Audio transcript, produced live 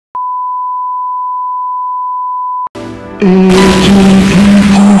We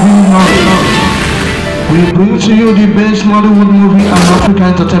bring to you the best Nollywood movie and African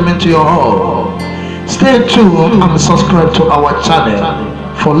entertainment to your hall. Stay tuned and subscribe to our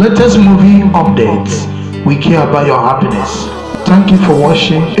channel for latest movie updates. We care about your happiness. Thank you for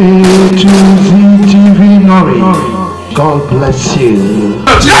watching A2Z TV. God bless you.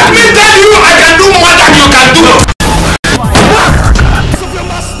 Let me tell you, I can do more than you can do.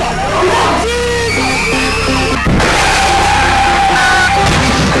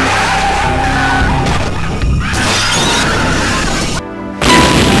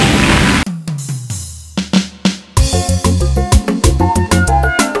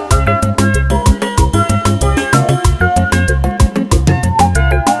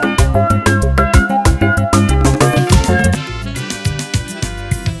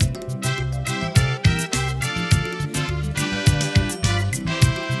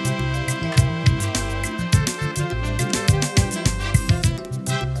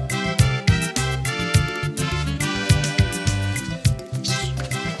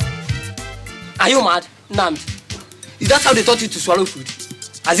 Are you mad? Namd. Is that how they taught you to swallow food?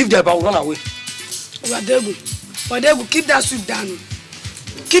 As if they're about to run away. Wadegu, keep that soup down.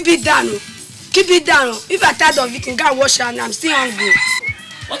 Keep it down. Keep it down. If I'm tired of it, you can go and wash it and I'm still hungry.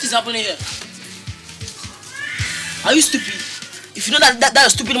 What is happening here? Are you stupid? If you know that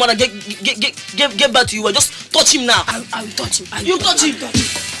stupid mother get back to you, just touch him now. I will touch him. You touch him.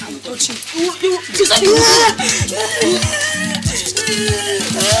 I will touch him.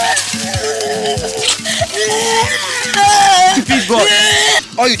 Stupid boy.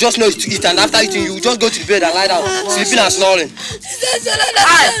 All you just know is to eat, and after eating, you just go to bed and lie down, sleeping and snoring.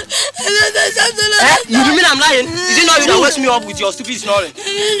 You mean I'm lying? Is it not you that wakes me up with your stupid snoring?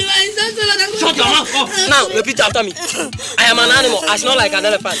 Shut your mouth up. Now, repeat after me. I am an animal. I snore like an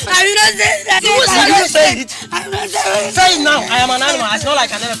elephant. I will not say that. You will say it. I will not say it. Say it now. I am an animal. I snore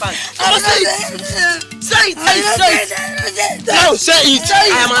like an elephant. Say it. Now, say it.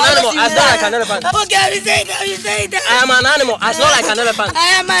 I am an animal. I snore like an elephant. Okay, I will say it. I will say it. I am an animal. I snore like an elephant.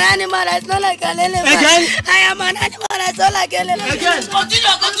 I am an animal. I snore like an elephant. Again? I am an animal. I snore like an elephant. Again. Continue.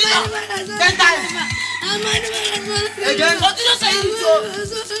 10 times. I'm an animal. Again. Continue saying it.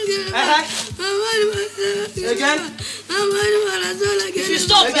 Again. I'm an animal. I snore like an elephant. If you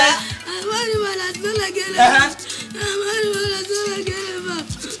stop, I'm an animal. I snore like an elephant. I'm an animal. I snore like an elephant.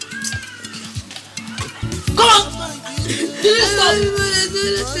 Come on. Do you stop?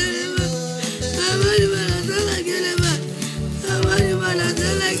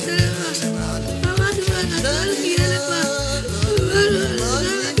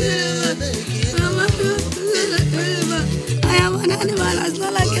 I am an animal. I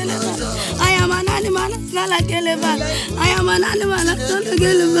smell like elephant. I am an animal. I smell like elephant. I am an animal. I smell like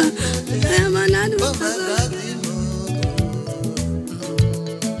elephant. I am an animal.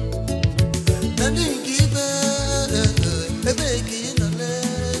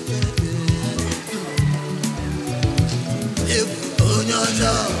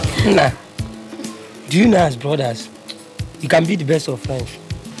 Nah, do you know as brothers, you can be the best of friends?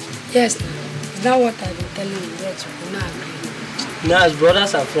 Yes, is that what I've been telling you? Yes, you know agree. Now as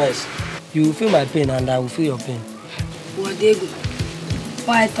brothers and friends, you will feel my pain and I will feel your pain. Wadegu,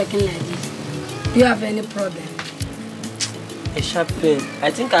 why are you talking like this? Do you have any problem? A sharp pain.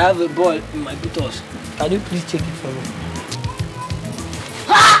 I think I have a ball in my buttocks. Can you please check it for me?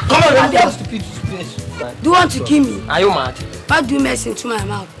 Come on, let me have stupid space. Do you want to kill me? Are you mad? Why do you mess into my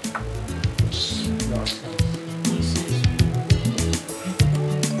mouth?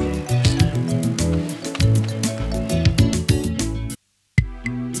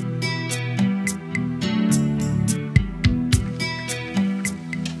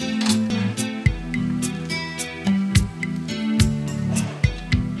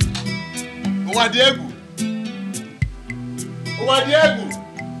 Diego.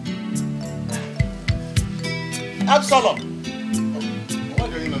 Absalom. What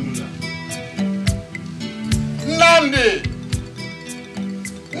are you going to do now?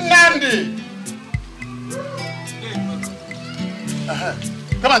 Nandi.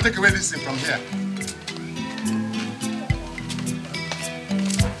 Come and take away this thing from here.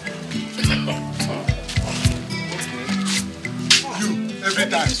 You, every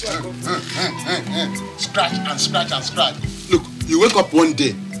time. Scratch and scratch and scratch. Look, you wake up one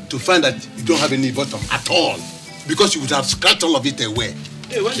day to find that you don't have any bottom at all. Because you would have scratched all of it away.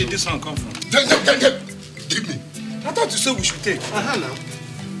 Hey, where did this one come from? Give me. I thought you said we should take. Now.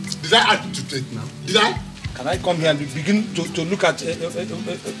 Did I ask you to take now? Did I? Can I come here and begin to look at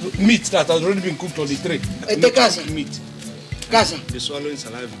meat that has already been cooked on the tray? Take us. Meat. Casa. The swallowing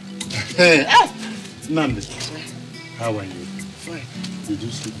saliva. Nandi, How are you? Fine. Did you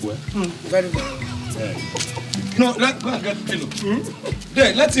sleep well? Very well. No, go and get pillow.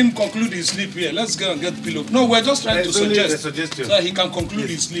 There, let him conclude his sleep here. Let's go and get pillow. No, we're just trying to suggest so that he can conclude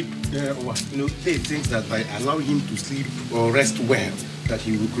his sleep. They think that by allowing him to sleep or rest well, that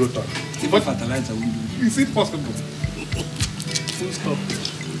he will grow taller. Even fertilizer will do. Is it possible? Full stop.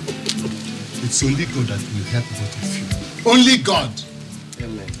 It's only God that will help both of you. Only God.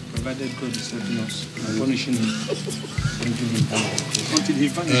 Amen. Provided God is helping us and punishing him until he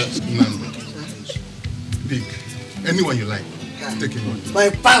vanishes. Big. Anyone you like. Take him on. My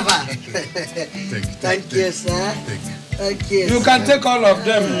papa. Thank you, sir. Thank you. You can take all of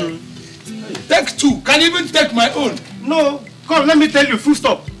them. Take two. Can even take my own. No. Come, let me tell you, full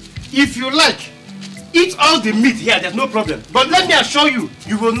stop. If you like, eat all the meat here, there's no problem. But let me assure you,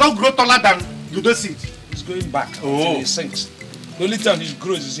 you will not grow taller than you don't see it. He's going back until he sinks. The only time he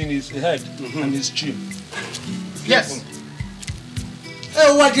grows is in his head and his chin. Yes.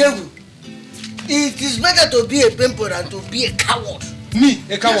 Hey, what do you? It is better to be a pimple than to be a coward. Me,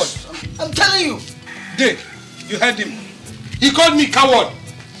 a coward? Yes, I'm telling you. Dick, you heard him. He called me coward.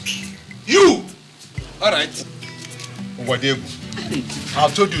 You! Alright.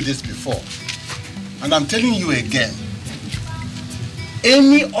 I've told you this before. And I'm telling you again.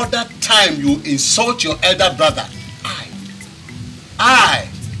 Any other time you insult your elder brother, I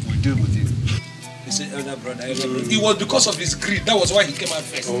will deal with you. He said elder brother. It was because of his greed. That was why he came out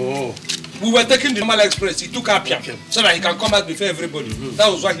first. Oh. We were taking the normal express. He took our piam so that he can come out before everybody. That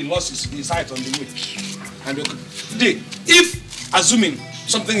was why he lost his sight on the way. And if, assuming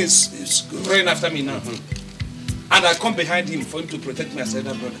something is running after me now, and I come behind him for him to protect my elder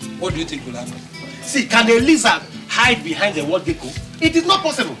brother, what do you think will happen? See, can a lizard hide behind a wall gecko? It is not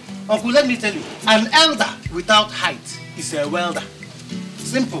possible. Uncle, let me tell you, an elder without height is a welder.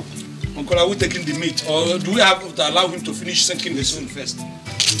 Simple. Uncle, are we taking the meat, or do we have to allow him to finish sinking his own first?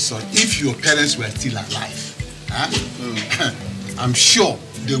 Son, if your parents were still alive, I'm sure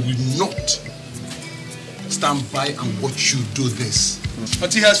they will not stand by and watch you do this.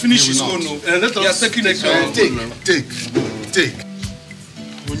 But he has finished his own. He has taken it. Take.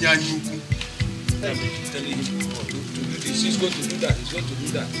 Telling him to do this. He's going to do that. He's going to do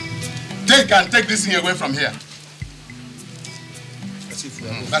that. Take this thing away from here.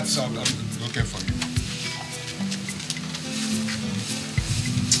 That's all okay for you.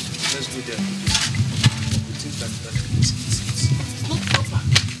 Let's go there. We think that it's not proper.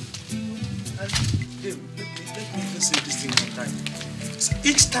 And Dave, let me even say this thing one time.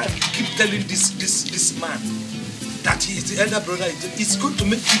 Each time you keep telling this man that he is the elder brother, it's going to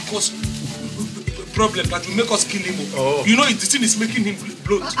make him cause problem that will make us kill him. Oh. You know, the thing is making him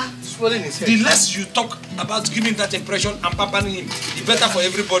bloat. Swelling his head. The less you talk about giving that impression and pampering him, the better for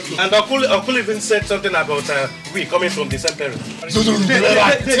everybody. And Uncle even said something about we coming from the same parents.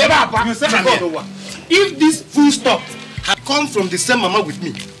 If this full stop had come from the same mama with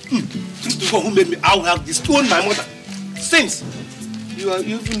me, to God who made me, I would have disowned my mother. Since your own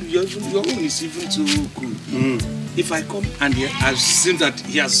is even too good. If I come and I assume that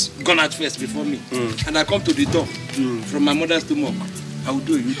he has gone out first before me, and I come to the door from my mother's stomach, I will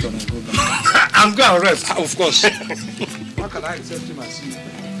do a U-turn and go back. I'm going to rest. Of course. How can I accept him as you?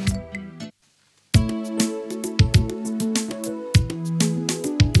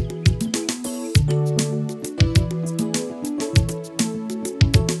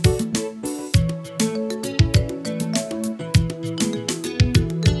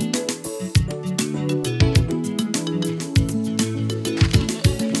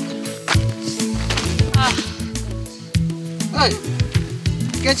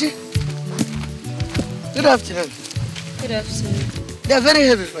 Good afternoon. Good afternoon. They are very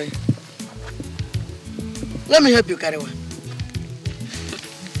heavy for you. Let me help you carry one.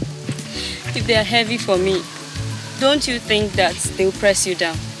 If they are heavy for me, don't you think that they will press you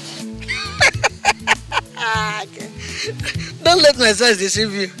down? Okay. Don't let my size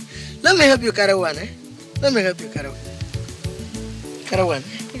deceive you. Let me help you carry one, eh? Let me help you carry one. Carry one.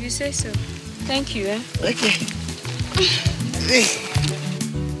 If you say so. Thank you, eh? Okay.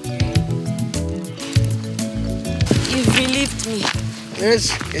 You've relieved me.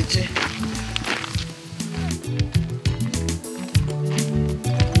 Yes, Kechi.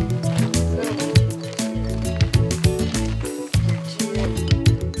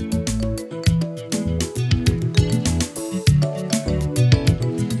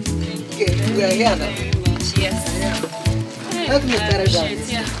 Okay, we are here now. Yes. Help me carry down.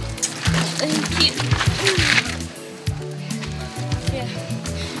 Yeah. Thank you. Yeah.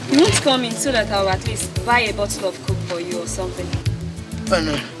 You won't come in so that I'll at least buy a bottle of Coke for you or something. Oh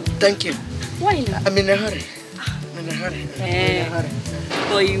no, thank you. Why not? I'm in a hurry. a hurry.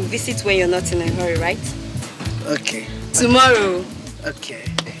 But you visit when you're not in a hurry, right? Okay. Tomorrow. Okay.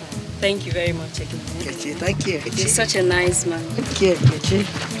 Thank you very much again. Kechi, thank you. You're such a nice man. Thank you, Kechi.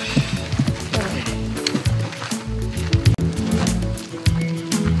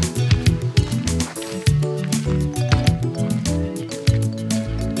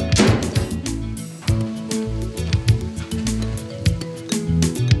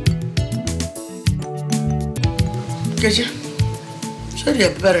 Kechi, so your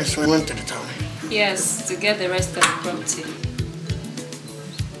parents went to the town? Yes, to get the rest of the property.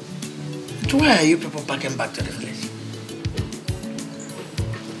 But why are you people packing back to the village?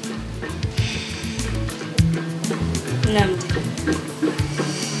 Namdi,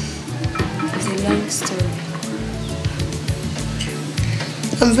 it's a long story.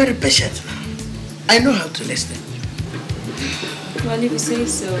 I'm very patient now. I know how to listen. Well, if you say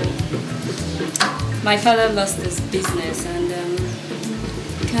so. My father lost his business and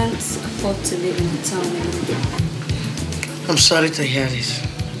can't afford to live in the town anymore. I'm sorry to hear this.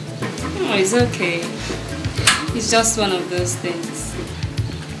 No, it's okay. It's just one of those things.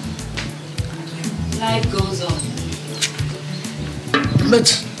 Life goes on. But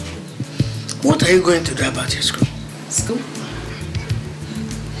what are you going to do about your school? School?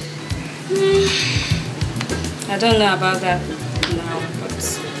 I don't know about that now,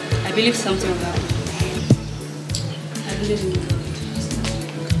 but I believe something will happen. I believe in God.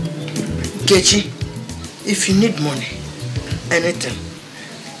 Kechi, if you need money, anything,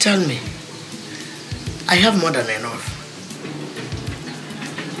 tell me. I have more than enough.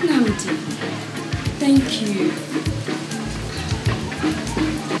 Namdi, thank you.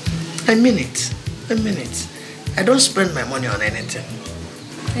 I mean it. I mean it. I don't spend my money on anything.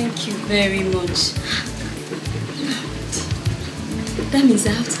 Thank you very much. That means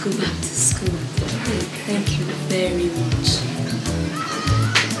I have to go back to school. Thank you very much.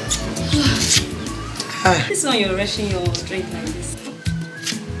 This one you're rushing your drink like this.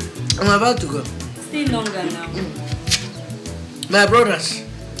 I'm about to go. Stay longer now. My brothers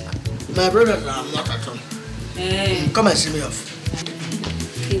are not at home. Come and see me off.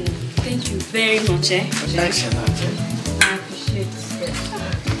 Okay, thank you very much. Thanks a lot. I appreciate it.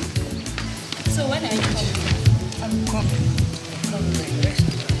 So when are you coming? I'm coming.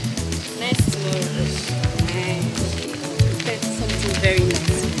 Next tomorrow. That's something very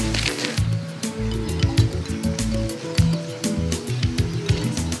nice.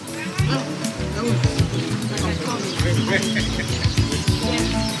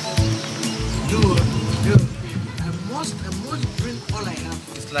 I must bring all I have.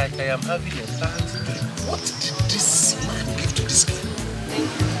 It's like I am having a bad dream. What did this man give to this girl?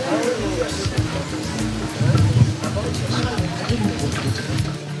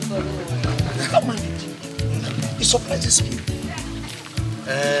 Come on. It surprises me.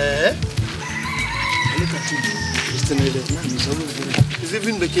 Look at him. Mr. Nollywood man is always very. He's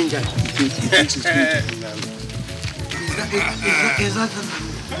even the king guy. He thinks he's good. Is that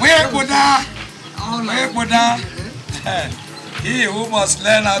Where Buddha? Where Buddha? He who must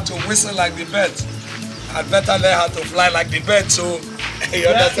learn how to whistle like the bird had better learn how to fly like the bird, so you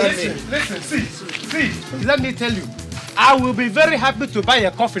understand me? Listen, see, let me tell you, I will be very happy to buy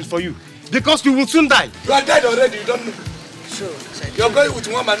a coffin for you because you will soon die. You are dead already, you don't know. Sure. You're going with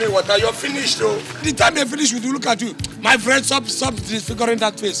one man in water, you're finished though. The time they finish with you, look at you. My friend, stop disfiguring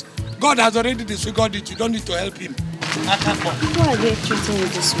that face. God has already disfigured it, you don't need to help him. Why are they treating you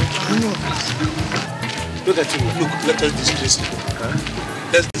this way? I know. Look at him. Look, let us disgrace him.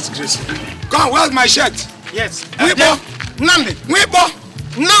 Let's disgrace him. Come on, where's my shirt? Yes. Wibo! Namdi! Wibo!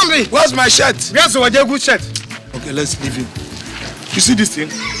 Namdi! Where's my shirt? Where's your good shirt? Okay, let's leave him. You see this thing?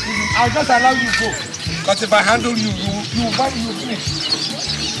 I'll just allow you go. Because if I handle you, you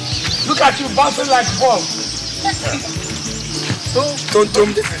finish. Look at you bouncing like a ball.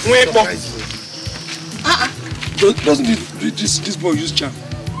 Don't doesn't this boy use charm?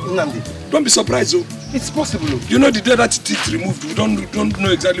 Namdi. Don't be surprised, though. It's possible. You know the day that teeth removed, we don't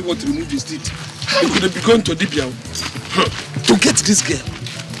know exactly what removed his teeth. He could have begun to dip out. To get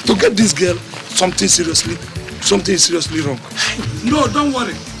this girl, something seriously wrong. No, don't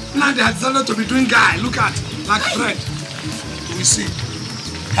worry. Now they have decided to be doing guy. Look at, like Fred. We see.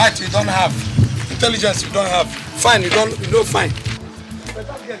 Height you don't have. Intelligence you don't have. Fine, you know fine. But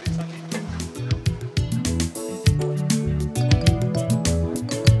that girl is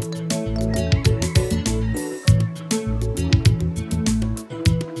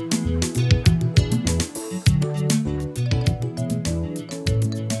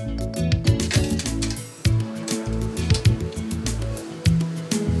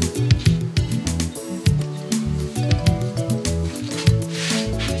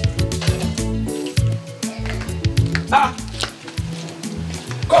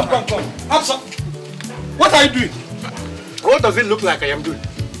are you doing? What does it look like I am doing?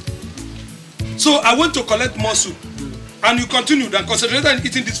 So I went to collect more soup, and you continued and concentrated on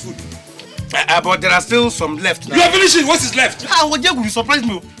eating this food. But there are still some left now. You are finishing. What is left? You surprise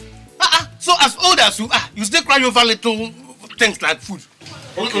me. So as old as you are, you still cry over little things like food.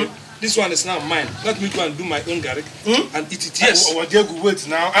 Okay. This one is now mine. Let me go and do my own garlic and eat it. Yes. Wait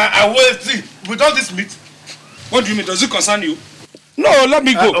now. I will see. With all this meat. What do you mean? Does it concern you? No, let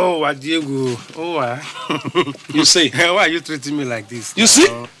me go. Diego. You say. Why are you treating me like this? You see?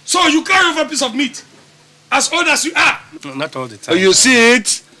 So you cry over a piece of meat. As old as you are. No, not all the time. You see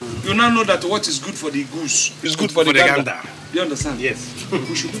it? You now know that what is good for the goose is good for the gander. You understand? Yes.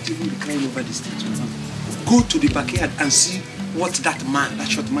 We should not even be crying over this thing. Go to the backyard and see what that man, that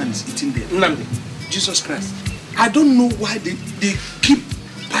short man is eating there. Nnamdi. Jesus Christ. I don't know why they keep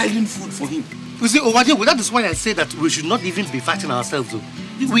piling food for him. You see, Diego, that is why I say that we should not even be fighting ourselves though.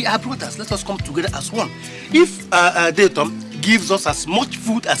 We are brothers. Let us come together as one. If Dayton gives us as much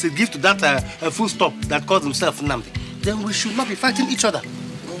food as he gives to that food stop that calls himself Nnamdi, then we should not be fighting each other.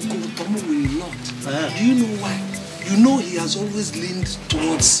 Uncle Tomo will not. Do you know why? You know he has always leaned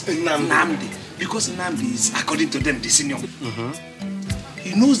towards Nnamdi because Nnamdi is, according to them, the senior.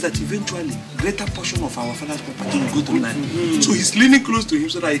 He knows that eventually greater portion of our father's property will go to Nnamdi. So he's leaning close to him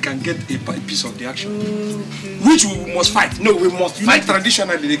so that he can get a piece of the action. Which we must fight. No, we must fight.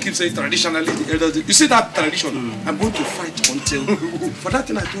 Traditionally, they keep saying traditionally the elders. You see that tradition? I'm going to fight until. For that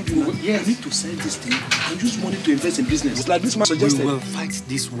thing I told you now, I need to sell this thing and use money to invest in business. It's like this man suggested. We will fight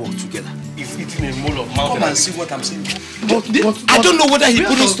this war together. He's eating a mole of mouth. Come and see what I'm saying. But I don't know whether he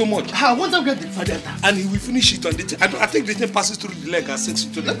put us too much. I want to get the father. And he will finish it on the thing. I think the thing passes through the leg and sinks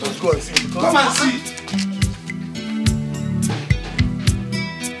into the. Let us go and see. Come and see.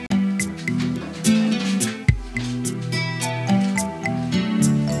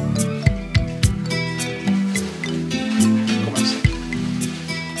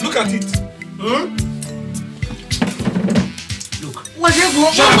 Look at it. Look. What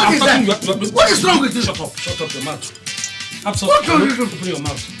is that? What is wrong with you? Shut up your mouth. Absolutely. Open your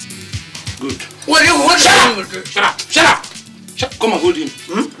mouth. Good. Shut up. Come and hold him.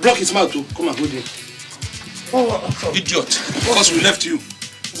 Block his mouth too. Come and hold him. Idiot. Because we left you.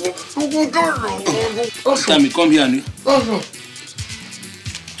 Tammy, come here.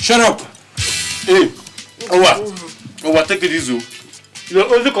 Shut up. Hey. Take it easy.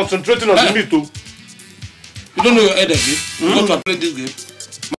 You're only concentrating on the meat too. You don't know your head again. You want to play this game.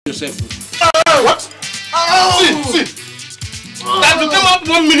 Mind yourself. What? See. That you came up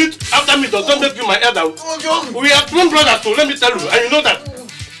 1 minute after me does not make you my elder. We are twin brothers, so let me tell you, and you know that.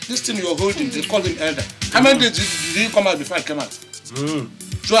 This thing you're holding, they call him elder. How many days did he come out before I came out?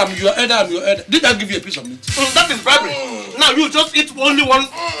 So I'm your elder, Did I give you a piece of meat? That is bribery. Now you just eat only one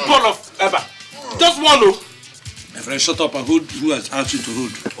bowl of eba. Just one, oh. My friend, shut up and hold who has asked you to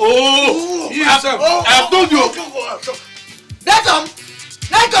hold. I have told you. Let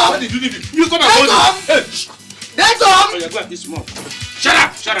Why did you leave it? You come and hold it. That's Oh, you're going to eat small. Shut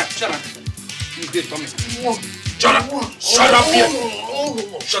up. You did, Tommy. Shut up here.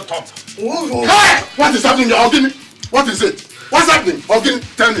 Shut up. Hey! What is happening? Ogini? What is it? What's happening? Ogini,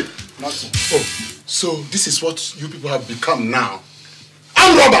 tell me. Nothing. Oh, so this is what you people have become now.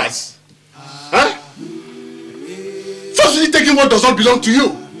 Armed robbers. Huh? Forcefully taking what does not belong to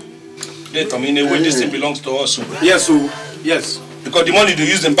you. Yeah, Tommy, in a way, this thing belongs to us. Yes. Because the money they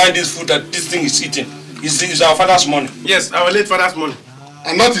use and buy this food that this thing is eating is our father's money. Yes, our late father's money.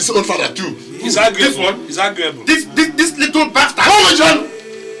 And not his own father too. It's arguable. It's arguable. This little bastard. Oh, John!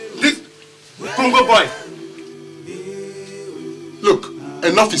 This Congo boy. Look,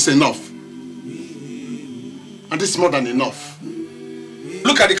 enough is enough. And this is more than enough.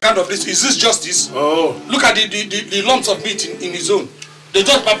 Look at the kind of this. Is this justice? Oh. Look at the lumps of meat in his own. They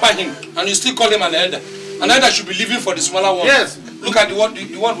just pamper him and you still call him an elder. An elder should be living for the smaller one. Yes. Look at the one.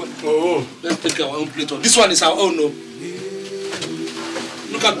 Oh. Let's take our own plate. This one is our own, no.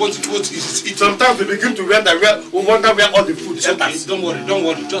 Look at what is eating. Sometimes we begin to wonder where all the food is. Okay, don't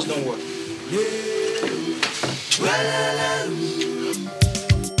worry, just don't worry.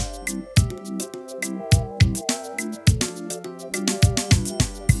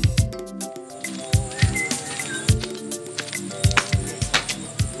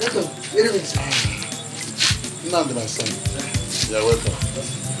 Nnamdi, my son. You're welcome.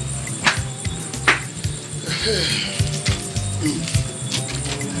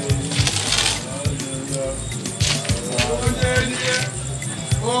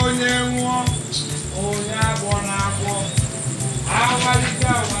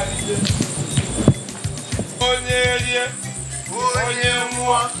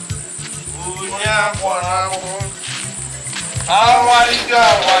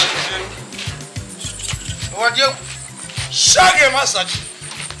 What you? Shaggy massage.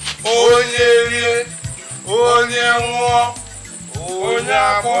 Onye nwo.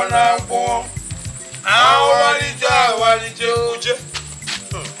 Onya bona bo. Awalije uje.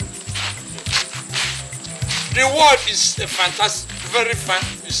 The word is a fantastic, very fine.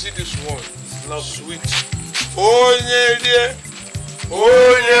 You see this word? It's love, sweet. Onye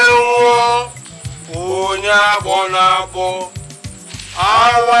nwo. Onya bona bo.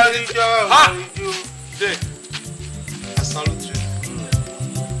 Awalije. I salute you.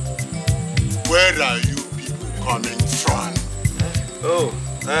 Where are you people coming from? Oh,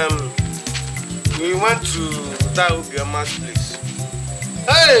 we went to Daobiama's place.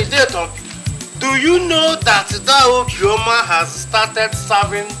 Hey, Dayton, do you know that Daobiama has started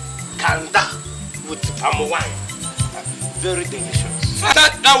serving kanda with palm wine? Very delicious.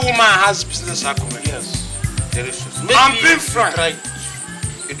 That woman has business acumen. Yes, delicious. Maybe I'm being frank.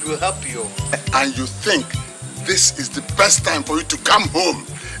 It will help you. And you think this is the best time for you to come home?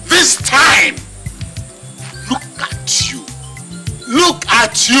 This time! Look at you. Look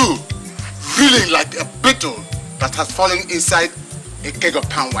at you! Reeling like a beetle that has fallen inside a keg of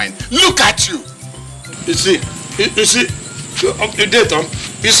palm wine. Look at you! You see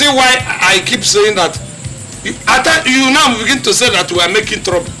why I keep saying that? You now begin to say that we are making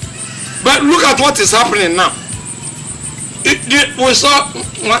trouble. But look at what is happening now. We saw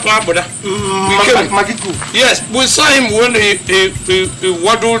yes, we saw him when he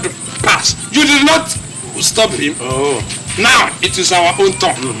waddled past. You did not stop him. Oh. Now it is our own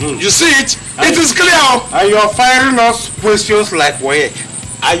turn. You see it? It is clear. And you are firing us questions like Wayek.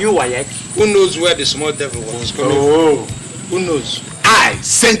 Are you Wayek? Who knows where the small devil was coming from? Who knows? I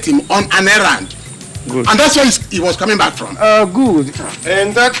sent him on an errand. Good. And that's where he was coming back from. Good.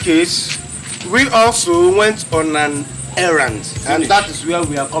 In that case, we also went on an errand. And that is where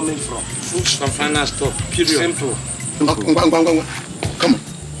we are coming from. Foods from final stop. Period. Simple. Come on.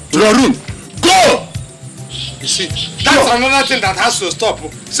 To your room. Go! You see, that's another thing that has to stop.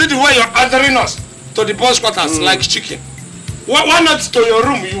 See the way you're ordering us to the boss quarters like chicken. Why not to your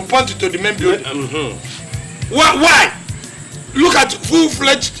room? You point it to the main building. Why? Look at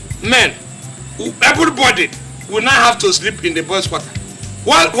full-fledged men. Everybody will now have to sleep in the boys' quarter.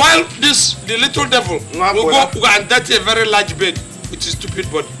 While the little devil will go and dirty a very large bed with his stupid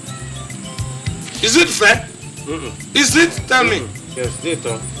body. Is it fair? Is it? Tell me. Yes,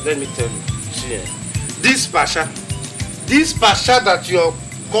 Dayton, let me tell you. See, this pasha that you're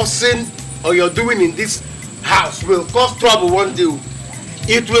causing or you're doing in this house will cause trouble one day.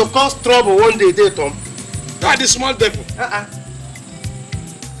 It will cause trouble one day, Dayton. That is small devil.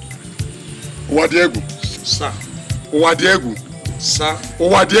 Wadiegu. Sir. Wadiegu. Sir.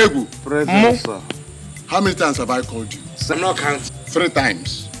 Wadiegu. Present, sir. How many times have I called you? I'm not counting. 3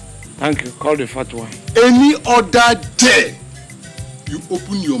 times. Thank you. Call the fat one. Any other day you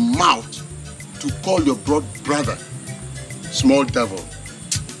open your mouth to call your brother small devil,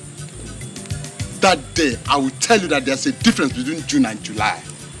 that day I will tell you that there's a difference between June and July.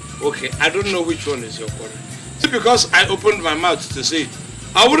 Okay, I don't know which one is your correct. Is it because I opened my mouth to say it?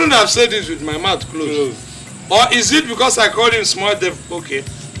 I wouldn't have said it with my mouth closed. Or is it because I called him small devil? Okay,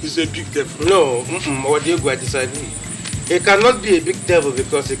 he's a big devil. No, what do you go disagree? He cannot be a big devil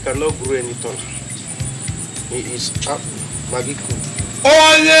because he cannot grow any taller. He is magical.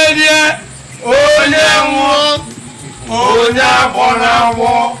 Onye nwo,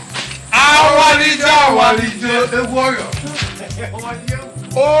 awalije egwoyo.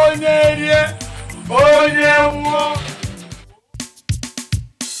 Onye nwo.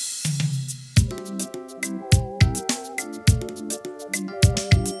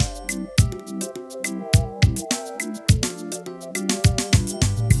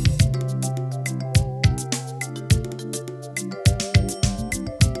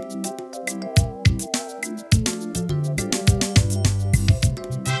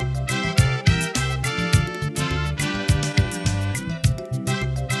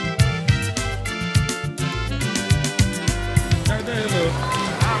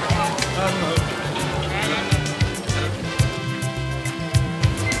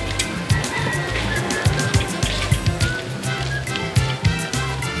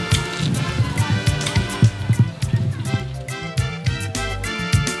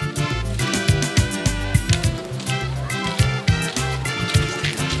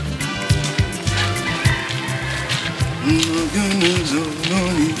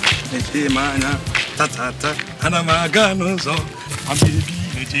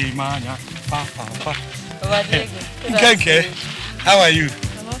 How are you?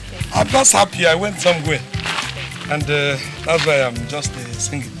 I'm okay. I'm just happy I went somewhere. And that's why I'm just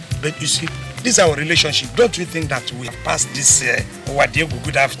singing. But you see, this is our relationship. Don't you think that we have passed this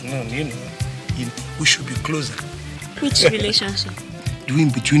good afternoon, you know? We should be closer. Which relationship? Doing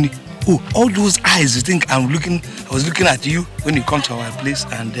between all those eyes you think I was looking at you when you come to our place,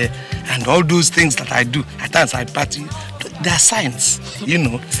 and all those things that I do at times I party, they are signs, you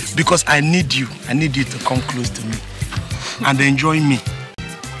know, because I need you to come close to me and enjoy me.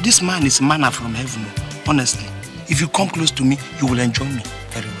 This man is manna from heaven, honestly. If you come close to me, you will enjoy me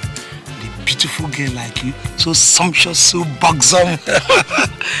very well. The beautiful girl like you, so sumptuous, so buxom.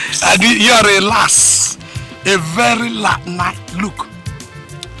 And you are a lass, a very nice look.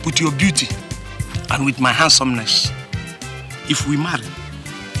 With your beauty and with my handsomeness, if we marry,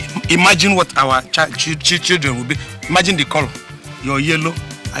 imagine what our children will be. Imagine the color. You're yellow,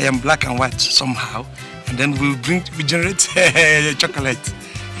 I am black and white somehow, and then we generate chocolate.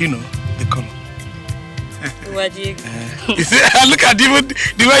 You know the color. What do you? Look at even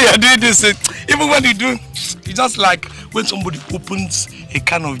the way you're doing this. Even when you do, it's just like when somebody opens a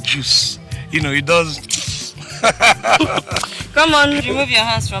can of juice. You know, it does. Come on, remove your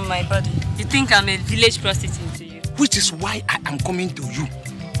hands from my body. You think I'm a village prostitute to you? Which is why I am coming to you.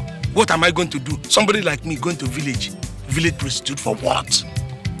 What am I going to do? Somebody like me going to village prostitute for what?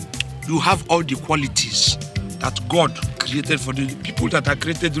 You have all the qualities that God created for the people that are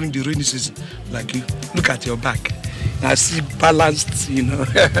created during the rainy season, like you. Look at your back. I see balanced, you know.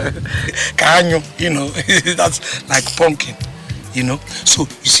 Kanyo, you know. That's like pumpkin, you know. So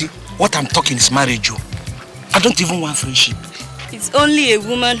you see, what I'm talking is marriage. I don't even want friendship. It's only a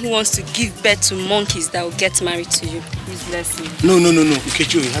woman who wants to give birth to monkeys that will get married to you. Please bless you. No.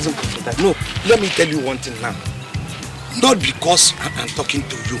 Ukechi, it hasn't come to that. No, let me tell you one thing now. Not because I'm talking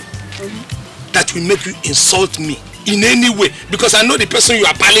to you, that will make you insult me in any way. Because I know the person you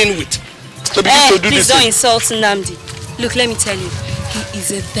are parlaying with. So please don't insult Nnamdi. Look, let me tell you, he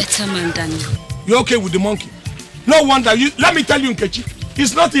is a better man than you. You're okay with the monkey? No wonder. Let me tell you, Nkechi,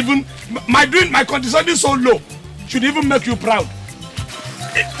 it's not even my condescending so low should even make you proud.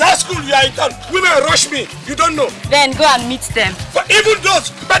 That school you are in town, women rush me. You don't know. Then go and meet them. But even those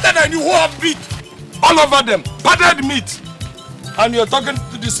better than you who have beat all over them, padded meat, and you're talking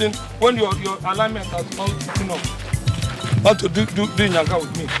to this thing when your alignment has all picking up. Want to do Yanga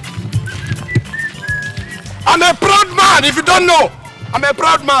with me? I'm a proud man. If you don't know, I'm a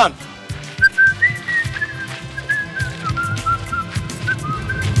proud man.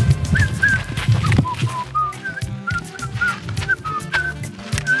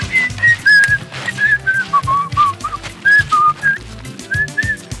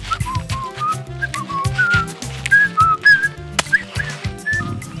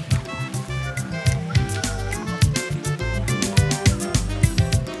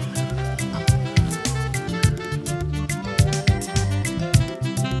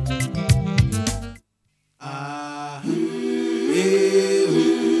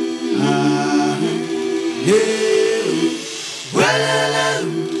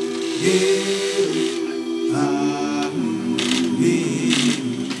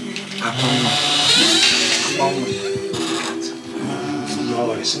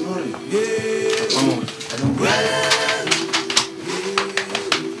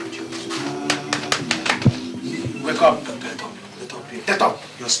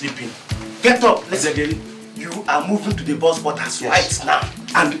 You are moving to the bus quarters right now.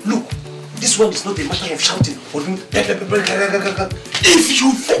 And look, this one is not a matter of shouting or doing. If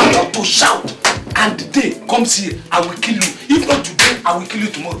you fail to shout and the day comes here, I will kill you. If not today, I will kill you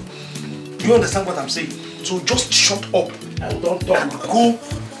tomorrow. Do you understand what I'm saying? So just shut up and don't talk and go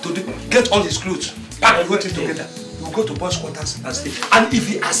to get all his clothes, pack everything together. You go to bus quarters and stay. And if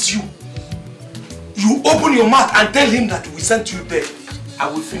he asks you, you open your mouth and tell him that we sent you there. I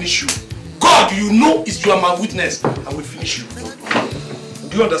will finish you. God, you know you are my witness. I will finish you.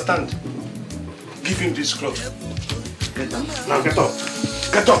 Do you understand? Give him this cloth. Get up. Now get up.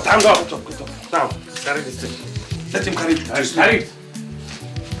 Get up. Stand up. Get up. Get up. Now carry this thing. Let him carry it. Carry it.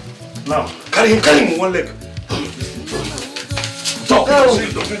 Now carry him on one leg. Talk.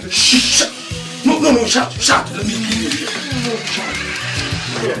 Shh. No. Shout. Let me give you.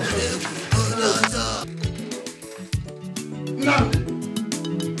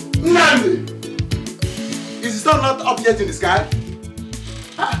 Nnamdi! Is the sun not up yet in the sky?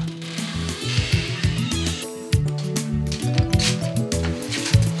 Ah.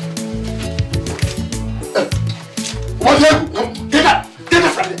 Come, get up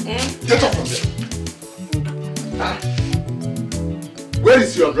from there. Get up from there. Ah. Where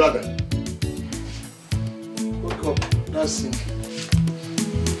is your brother? Wake up, that's him.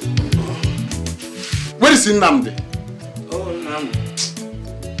 is Nnamdi? Oh, Nnamdi.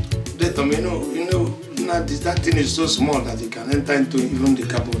 Tom, you know, that thing is so small that he can enter into even the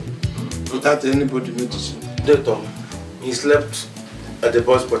cupboard without anybody noticing. Tom, he slept at the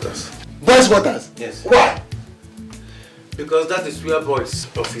boys' quarters. Boys' quarters? Yes. Why? Because that is where boys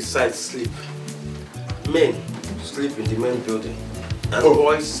of his side sleep. Men sleep in the main building, and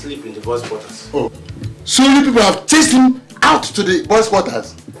boys sleep in the boys' quarters. Oh. So you people have chased him out to the boys'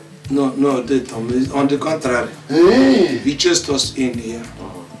 quarters? No, Tom, on the contrary. Hey. He chased us in here.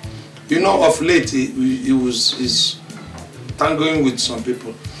 You know, of late, he's tangling with some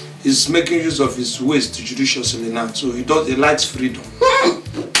people. He's making use of his waist judiciously now, so he likes freedom.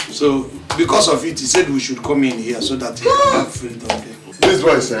 So, because of it, he said we should come in here so that he can have freedom there. This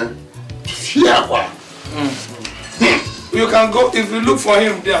voice, eh? Yeah. You can go, if you look for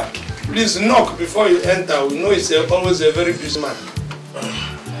him there, please knock before you enter. We know he's always a very busy man.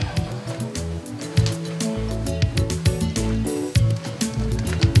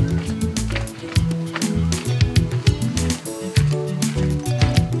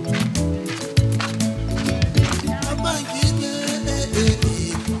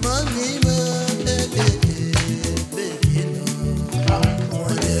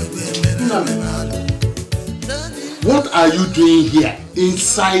 What are you doing here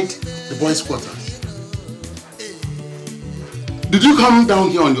inside the boys' quarters? Did you come down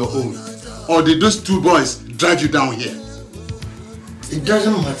here on your own, or did those two boys drag you down here? It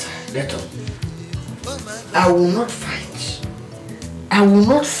doesn't matter, Leto. I will not fight. I will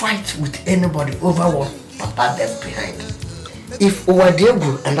not fight with anybody over what Papa left behind. If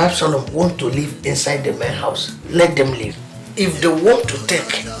Owadiegu and Absalom want to live inside the main house, let them live. If they want to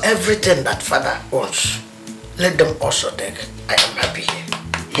take everything that Father owns, let them also take. I am happy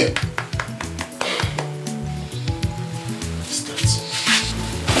here.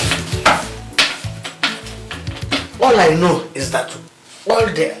 All I know is that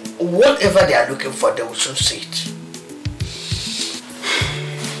whatever they are looking for, they will soon see it.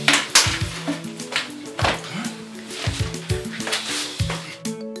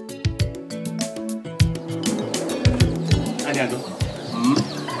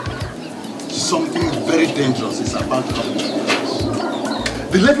 Something very dangerous is about to happen.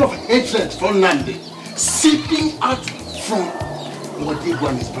 The level of hatred for Nnamdi seeping out from Owadiegu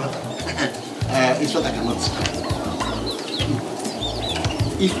and his brother. It's what I cannot see.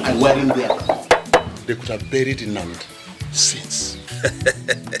 If I weren't there, they could have buried Nnamdi since.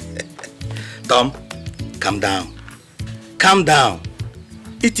 Tom, calm down. Calm down.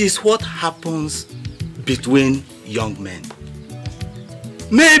 It is what happens between young men.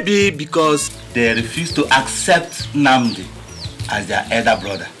 Maybe because they refuse to accept Nnamdi as their elder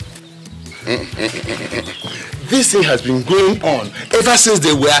brother. This thing has been going on ever since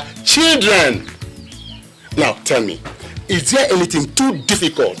they were children. Now tell me, is there anything too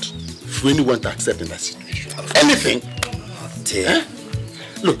difficult for anyone to accept in that situation? Anything? Eh?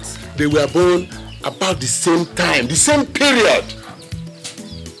 Look, they were born about the same time, the same period.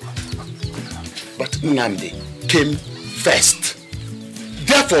 But Nnamdi came first.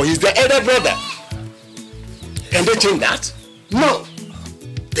 Therefore, he's the elder brother. Can they change that? No.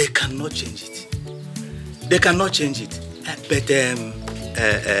 They cannot change it. They cannot change it. But,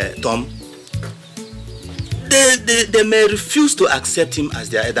 Tom, they may refuse to accept him as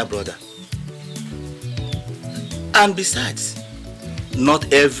their elder brother. And besides,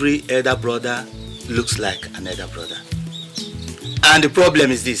 not every elder brother looks like an elder brother. And the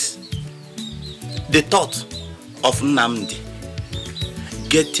problem is this. The thought of Nnamdi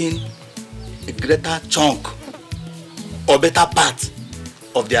getting a greater chunk or better part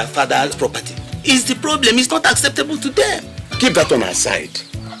of their father's property is the problem. It's not acceptable to them. Keep that on our side.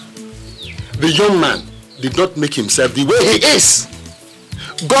 The young man did not make himself the way he is.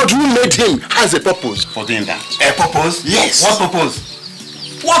 God who made him has a purpose for doing that. A purpose? Yes. What purpose?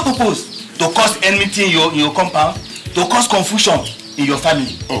 What purpose? To cause enmity in your compound? To cause confusion in your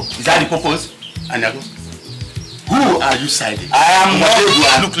family? Oh. Is that the purpose? Anyago, who are you siding? I am not.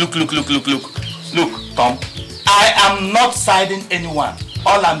 Look, Tom. I am not siding anyone.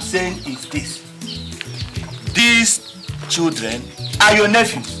 All I'm saying is this. These children are your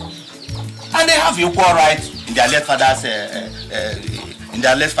nephews. And they have equal rights in their late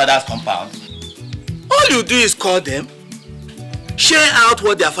father's compound. All you do is call them, share out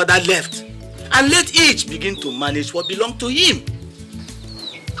what their father left, and let each begin to manage what belongs to him.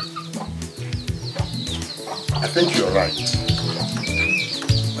 I think you're right.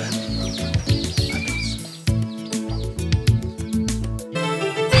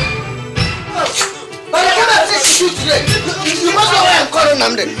 But I cannot say she today. You must go and call on,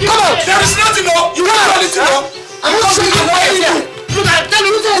 Namde. Come on. There is nothing, no. You won't do anything, no. I'm coming to you. Look, I tell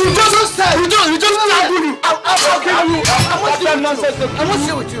you, you just can't do you. I'll kill you. I won't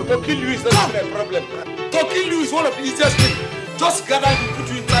stay with you. To kill you is not a problem. To kill you is one of the easiest things. Just gather you, put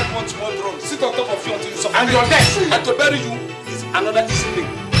you inside one small drum, sit on top of you until you suffocate. And you're dead. And to bury you is another easy thing.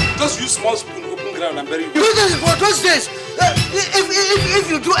 Just use small spoon, open ground and bury you. You do this for those days. If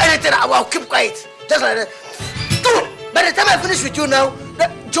you do anything, I will keep quiet. Just like that. By the time I finish with you now,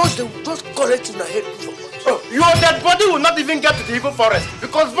 just collect in the head. Your dead body will not even get to the evil forest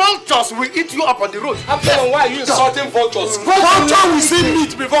because vultures will eat you up on the road. Absalom, why are you insulting vultures? Vulture will see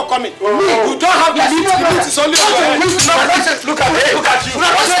meat before coming. You don't have the meat. The meat is only on your head. Look at him. Look at you.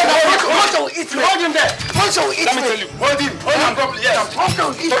 Vulture will eat me. Hold him there. Vulture will eat me. Let me tell you. Hold him. Hold him properly. Yes. Vulture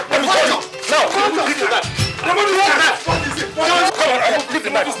will eat me. Let me tell you. No. Leave the knife. Come on, leave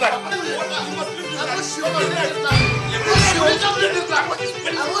the knife.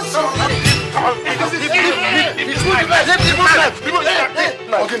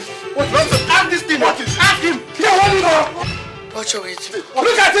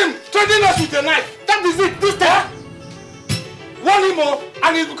 Look at him, threatening us with a knife. That is it, this time. Warn him more,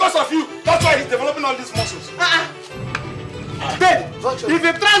 and it's because of you. That's why he's developing all these muscles. Then, if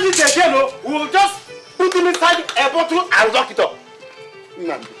he tries it again, we will just put him inside a bottle and lock it up.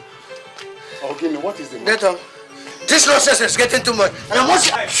 Nandi. Oh, give me, what is the matter? This nonsense is getting too much. And I must...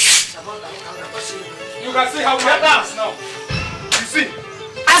 You can see how we are dance now. You see?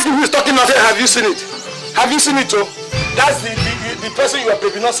 Ask him who is talking nonsense. Have you seen it? Have you seen it, too? That's the person you are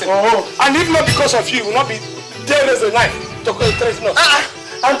baby nursing. And if not because of you, will not be there as a knife to trace us.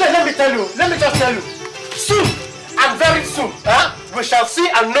 And then let me just tell you. Soon, and very soon, we shall see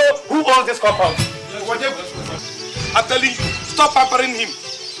and know who owns this compound. I'm telling you, stop pampering him.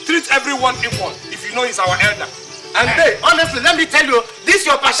 Treat everyone equal if you know he's our elder. And hey, honestly, let me tell you, this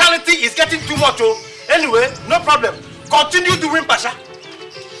your partiality is getting too much. Anyway, no problem. Continue doing pasha.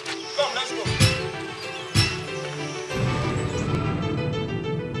 Come, let's go.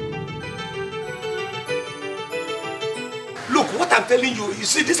 Look, what I'm telling you, you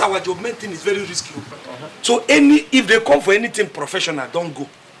see, this our job thing is very risky. So if they come for anything professional, don't go.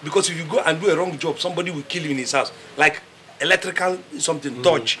 Because if you go and do a wrong job, somebody will kill you in his house. Like electrical something,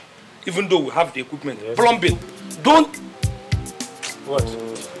 touch. Even though we have the equipment. Yes. Plumbing. Don't. What?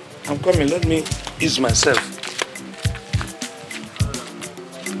 I'm coming. Let me ease myself.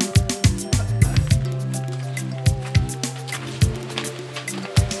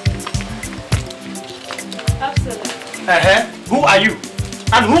 Absalom. Who are you?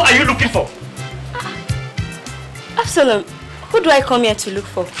 And who are you looking for? Absalom, who do I come here to look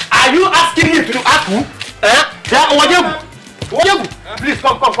for? Are you asking me to ask who? Please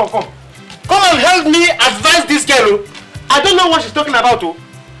come. Come and help me advise this girl. I don't know what she's talking about. Who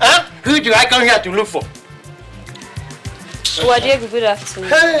do I come here to look for? Wadiegu, good afternoon.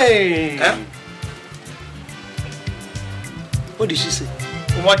 Hey! What did she say?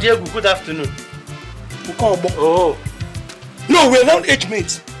 Wadiegu, good afternoon. Oh. No, we're not age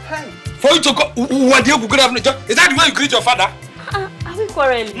mates. Hey. For you to go, Wadiegu, good afternoon. Is that the way you greet your father? Are we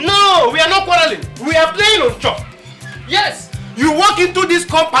quarreling? No, we are not quarreling. We are playing on chop. Yes. You walk into this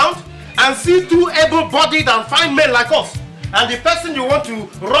compound and see two able-bodied and fine men like us. And the person you want to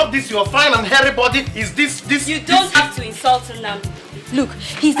rub this your fine and hairy body is this. You don't have to insult him now. Look,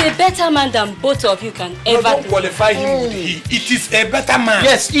 he's a better man than both of you can ever don't qualify him with he. It is a better man.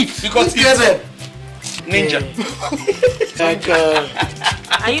 Yes, it. Because it's a ninja.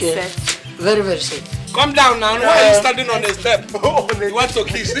 Are you set? Very, very set. Come down now. Why are you standing on a step? You want to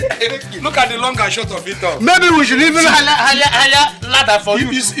kiss? Look at the long and short of it all. Maybe we should even hire ladder for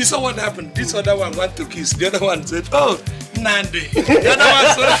you. You saw what happened. This other one want to kiss. The other one said, oh, Nandi. The other one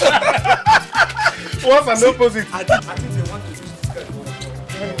said, what's an opposite? I think they want to use this kind of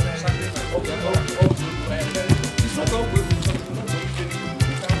it's not all good.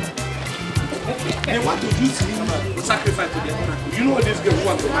 They want to use him to sacrifice to their own. You know what this girl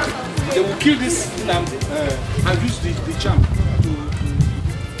want to do? They will kill this Nnamdi and use the charm to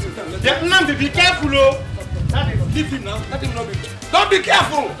Nnamdi, be careful, leave him now. Let him not be. Don't be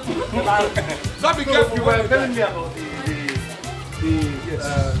careful. Don't be careful. You were telling me about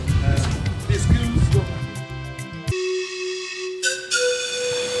the skills.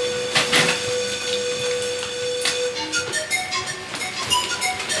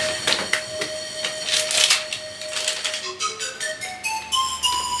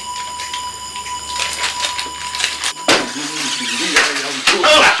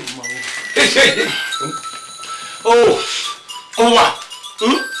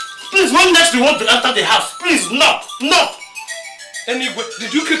 Please, when next you want to enter the house, please, knock. Anyway,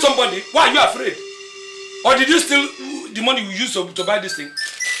 did you kill somebody? Why are you afraid? Or did you steal the money you used to buy this thing?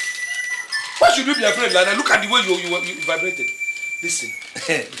 Why should you be afraid, Lana? Look at the way you vibrated. Listen,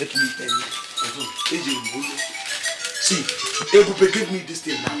 let me tell you. See, Ebube gave me this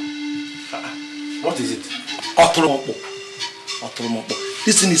thing now. What is it? Otromopo.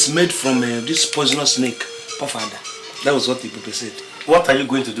 This thing is made from this poisonous snake, Pofada. That was what Ebube said. What are you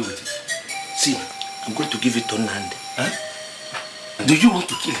going to do with it? See, I'm going to give it to Nandi. Huh? Do you want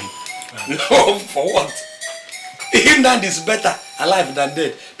to kill him? No, for what? Nandi is better alive than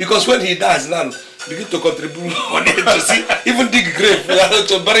dead. Because when he dies now, begin to contribute money to see, even dig grave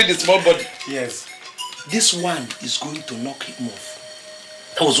to bury the small body. Yes. This one is going to knock him off.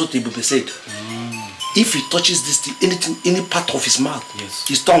 That was what Ebube said. If he touches this thing, any part of his mouth, yes,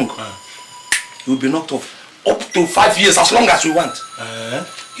 his tongue, he will be knocked off. Up to 5 years, as long as we want.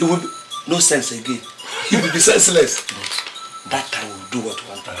 He will be no sense again. He will be senseless. But that time will do what we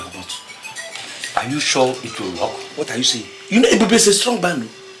want. Are you sure it will work? What are you saying? You know, Ebube is a strong man.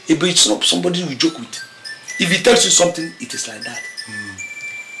 Ebube is not somebody you joke with. If he tells you something, it is like that.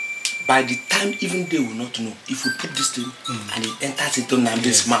 By the time even they will not know, if we put this thing and it enters into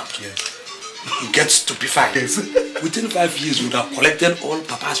Namdi's mouth, he gets stupefied. Yes. Within 5 years, we would have collected all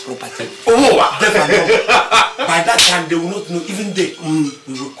Papa's property. Definitely. By that time, they will not know, even they, we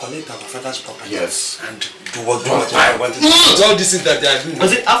will collect our father's property. Yes. And do what I want. It's all this thing that they are doing.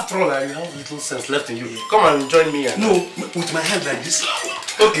 Because after all, you have little sense left in you. Come and join me. And no, with my hand like this.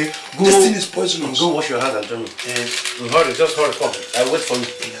 Okay. Go. This thing is poisonous. Go wash your hands and join me. Hurry, just hurry, come. I'll wait for you.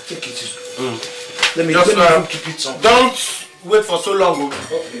 Yeah, take it easy. Let me keep it some. Don't wait for so long.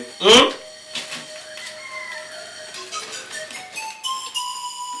 Okay.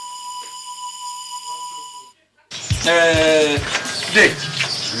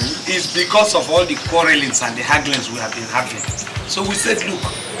 It's because of all the quarrelings and the hagglings we have been having. So we said, look,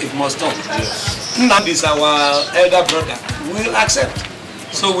 it must stop. Nnamdi is our elder brother. We'll accept.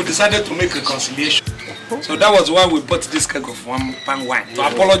 So we decided to make reconciliation. So that was why we bought this keg of one pan wine. To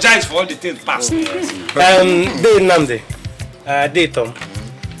apologize for all the things past. Nnamdi, Tom,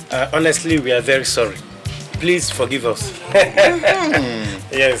 honestly, we are very sorry. Please forgive us.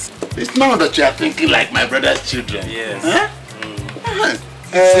 Yes. It's now that you are thinking like my brother's children. Yes. Huh?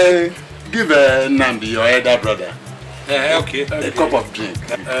 Give Nnamdi, your elder brother, okay. a cup of drink.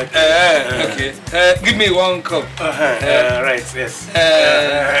 Okay. Give me 1 cup. Right, yes.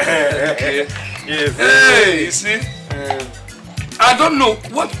 Okay. Yes. Hey, you see? I don't know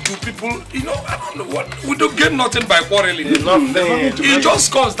what do people, you know, I don't know what, we don't get nothing by quarreling. It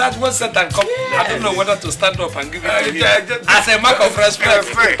just comes, that one set and come. I don't know whether to stand up and give it to him. As a mark of respect.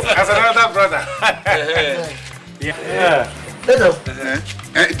 As another brother. Yeah.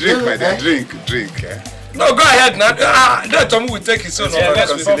 Drink, my dear, drink. No, go ahead now. That Tom will take his own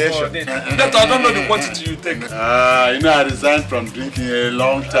reconciliation. That I don't know the quantity you take. You know, I resigned from drinking a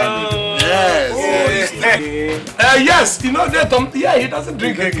long time ago. Yes, you know that Tom. Yeah, he doesn't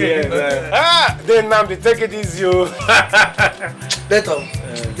drink again. Then Nnamdi, take it easy. Beto,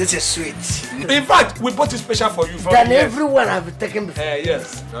 this is sweet. In fact, we bought it special for you. Than everyone I've taken before.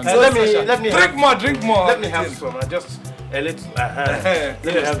 Yes. Let me drink more. Let me have some. Just a little. Let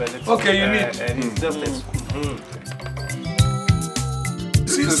me have a little. Okay, you need. Just a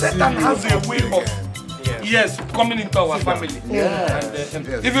See, Satan has a way of coming into our family.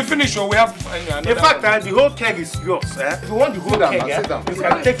 If you finish, we have. In fact, the whole keg is yours. If you want the whole keg, you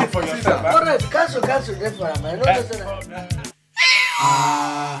can take it for yourself. All right, cancel that for him. I know that's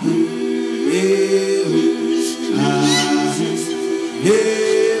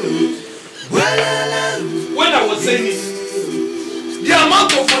when I was saying it, the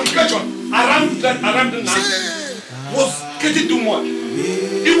amount of fornication around the night was getting too much.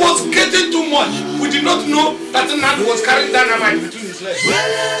 It was getting too much. We did not know that the man was carrying dynamite between his legs.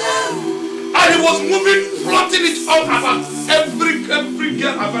 And he was moving, flaunting it all about every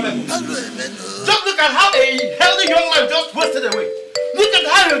girl available. Just look at how a healthy young man just wasted away. Look at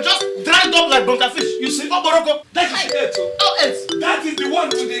how he just dried up like bunker fish. You see, Oboroko. That is AIDS. Oh, AIDS. That is the one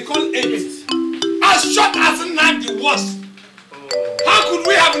they call AIDS. As short as Nnamdi was. How could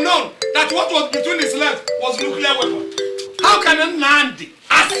we have known that what was between his legs was nuclear weapon? How can Nnamdi,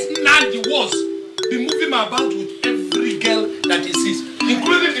 as Nnamdi was, be moving about with every girl that he sees,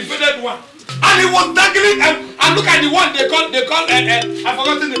 including the faded one? And he was dangling and look at the one they call I've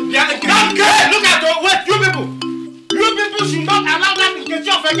forgotten the name. That girl! Look at her, wait, you people! You people should not allow that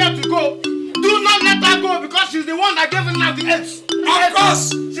Nkechi of a girl to go. Do not let her go because she's the one that gave Nnamdi AIDS. Of course!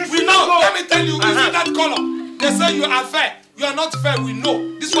 We know. Let me tell you, you see that color? They say you are fair. You are not fair, we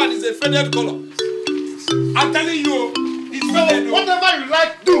know. This one is a faded color. I'm telling you, it's whatever you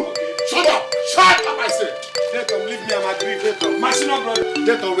like, do. Shut up! Shut up, I said! Deton, leave me, I'm agreeing. My senior brother.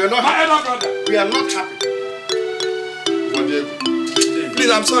 Deton, we are not My elder brother. We are not happy.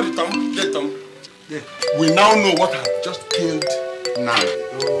 Please, I'm sorry, Tom. Deton. We now know what has just killed Nam.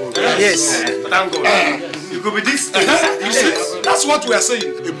 Oh, yes. Thank God. You could be this. You see, that's what we are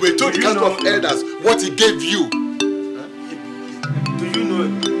saying. We told the council of elders what he gave you. Do you know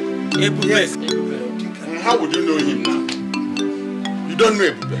him? Yes. How would you know him now? You don't know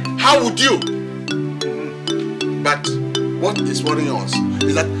him. How would you? But what is worrying us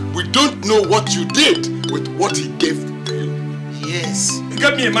is that we don't know what you did with what he gave to you. Yes. He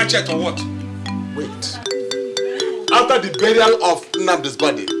gave me a machete or what? Wait. After the burial of Nnamdi's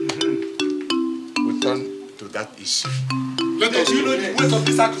body, we turn to that issue. Let us, you know the weight of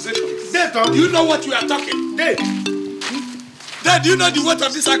this accusation. Deton, Do you know what you are talking? Dad, Do you know the weight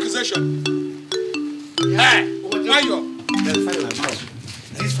of this accusation? Hey, why you? This fire has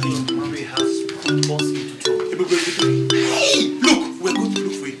put us into trouble. Hey, look, we're going to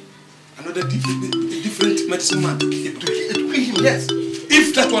look for him. Another different medicine man to kill him. Yes.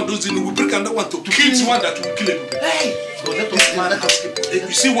 If that one doesn't, we bring another one to kill the one that will kill him. Hey! But let us keep.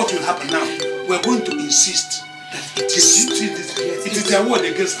 You see what will happen now? We're going to insist that it is their word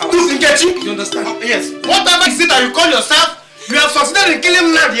against ours. you get you? You understand? Yes. Whatever is it that you call yourself, you have succeeded in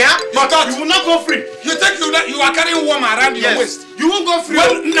killing Nadia, but you will not go free. You think you are carrying woman around your waist? You won't go free.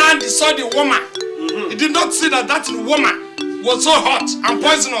 When Nandi saw the woman, he did not see that woman was so hot and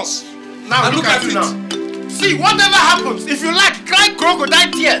poisonous. Now and look at it. now. See, whatever happens, if you like, cry crocodile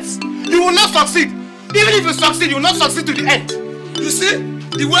tears. You will not succeed. Even if you succeed, you will not succeed to the end. You see,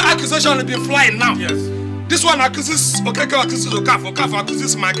 the way accusation has been flying now. Yes. This one accuses Okeke, accuses Okafor, Okafor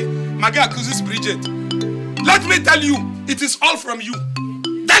accuses Maggie, Maggie accuses Bridget. Let me tell you, it is all from you.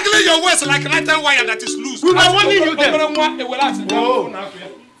 Dangling your waist like a lighter wire that is loose. We were warning you then. Oh.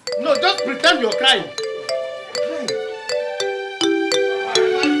 No, just pretend you're crying.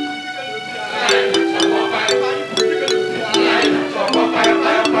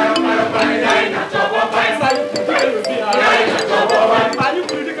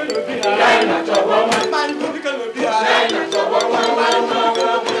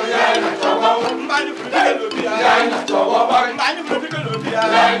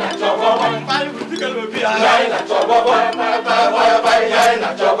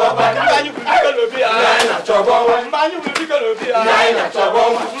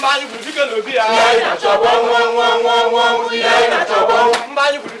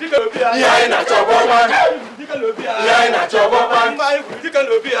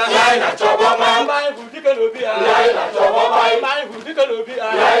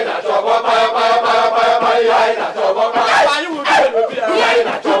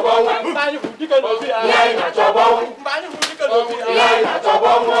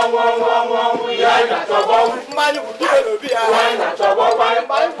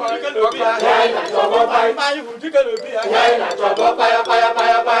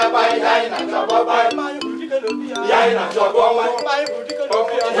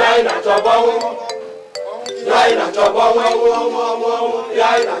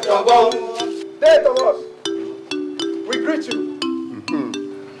 We greet you.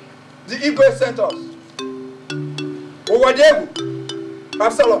 The Igwe sent us. Owadegu,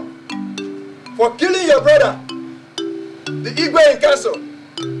 Absalom, for killing your brother. The Igwe in council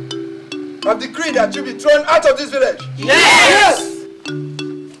have decreed that you be thrown out of this village. Yes!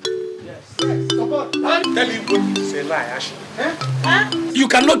 Tell him what is a lie, Ashi. You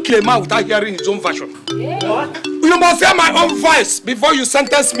cannot kill a man without hearing his own version. What? You must hear my own voice before you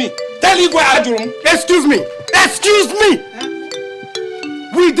sentence me. Tell him where Ajurum. Excuse me. Excuse me.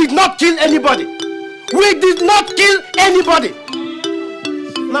 We did not kill anybody. We did not kill anybody.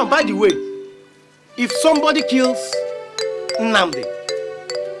 Now, by the way, if somebody kills Nnamdi,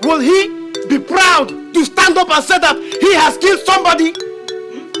 will he be proud to stand up and say that he has killed somebody?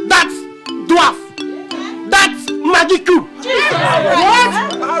 That's dwarf. That's Magiku.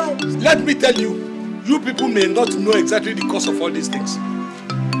 What? Let me tell you, you people may not know exactly the cause of all these things.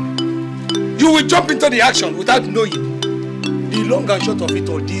 You will jump into the action without knowing. The long and short of it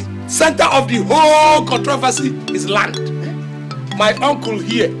all, the center of the whole controversy is land. My uncle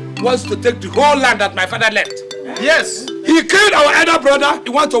here wants to take the whole land that my father left. Yes. He killed our elder brother. He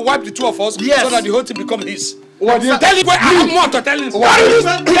wants to wipe the two of us so that the whole thing becomes his. Tell him where I have more to tell him.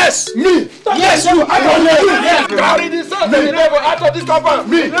 Yes. Me. Yes, you. I don't know you. Carry this son. Me. Never out of this compound.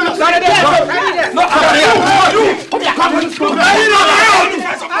 Me. No, you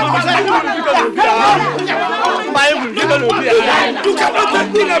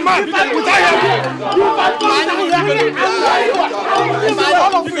cannot kill a man without him.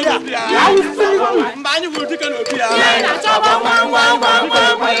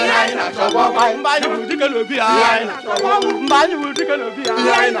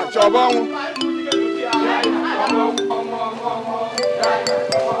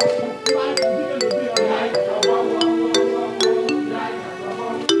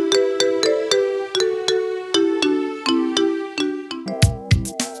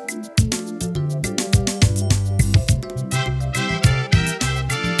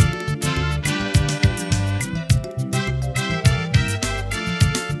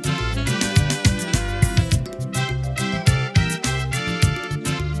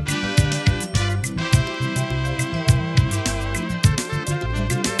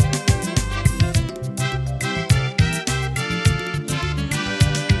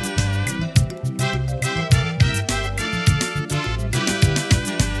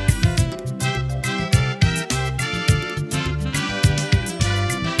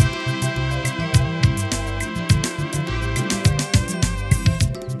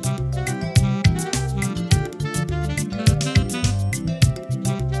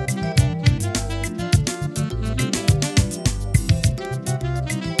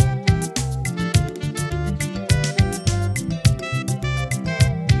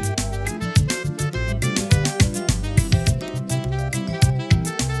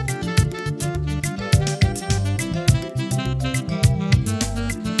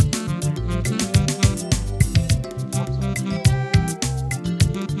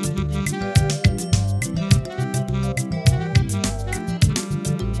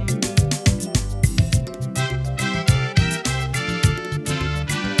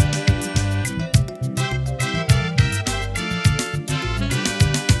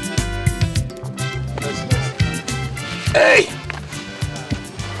 Hey!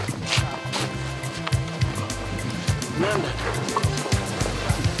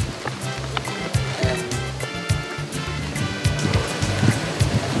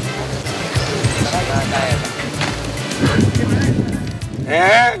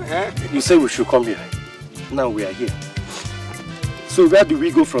 You say we should come here. Now we are here. So where do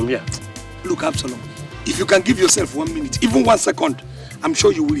we go from here? Look, Absalom, if you can give yourself 1 minute, even 1 second, I'm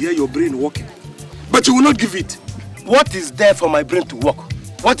sure you will hear your brain working. But you will not give it. What is there for my brain to work?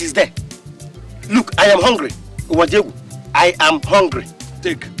 What is there? Look, I am hungry. I am hungry.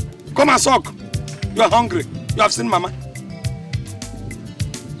 Take. Come and suck. You are hungry. You have seen Mama.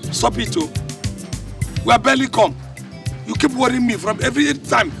 Stop it, too. We are barely come. You keep worrying me from every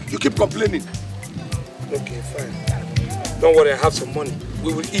time. You keep complaining. Okay, fine. Don't worry, I have some money.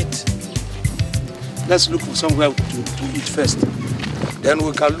 We will eat. Let's look for somewhere to eat first. Then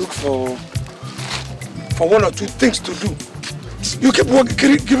we can look for 1 or 2 things to do. You keep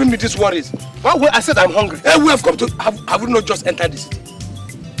giving me these worries. Well, I said I'm hungry. Hey, we have come to... Have we not just entered the city?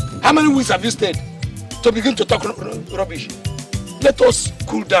 How many weeks have you stayed to begin to talk rubbish? Let us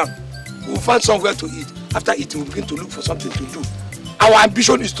cool down. We'll find somewhere to eat. After eating, we'll begin to look for something to do. Our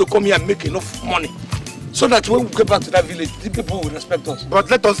ambition is to come here and make enough money so that when we get back to that village, the people will respect us. But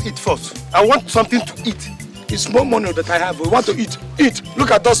let us eat first. I want something to eat. It's more money that I have. We want to eat. Eat.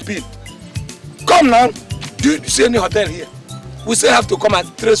 Look at those people. Come now. Do you see any hotel here? We still have to come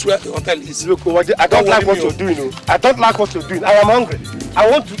and trace where the hotel is. Look, I don't like what you're doing. I don't like what you're doing. I am hungry. I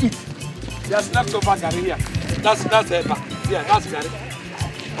want to eat. There's leftover gari here. That's yeah, that's gari.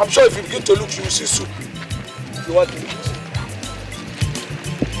 I'm sure if you begin to look, you will see soup. You want to eat.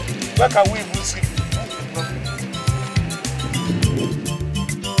 Where can we even sleep?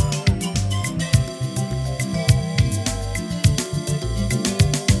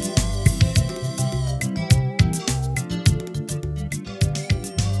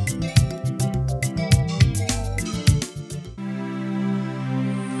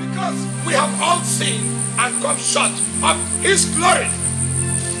 We have all sinned and come short of His glory.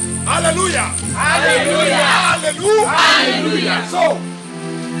 Hallelujah! Hallelujah! Hallelujah! Hallelujah! So,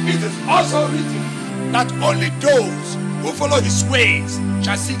 it is also written that only those who follow His ways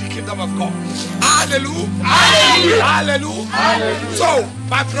shall see the kingdom of God. Hallelujah! Hallelujah! Hallelujah! Hallelujah! So,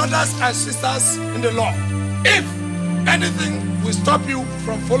 my brothers and sisters in the Lord, if anything will stop you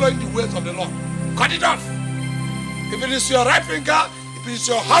from following the ways of the Lord, cut it off. If it is your right finger, if it is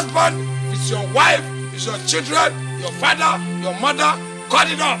your husband, if it's your wife, if it's your children, your father, your mother, cut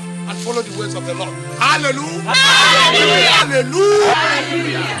it off and follow the ways of the Lord. Hallelujah! Hallelujah! Hallelujah!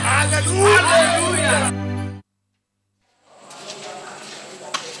 Hallelujah!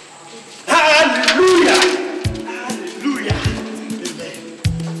 Hallelujah! Hallelujah!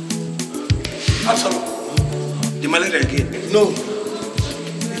 Absalom, the malaria again. No,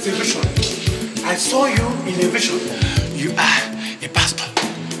 it's a vision. I saw you in a vision. You are a pastor.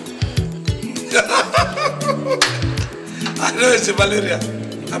 I know it's a Valeria.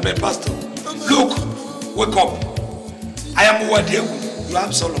 I'm a pastor. Look, wake up. I am Wadegu. You are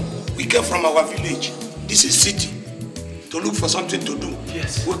Absalom. We came from our village. This is city. To look for something to do.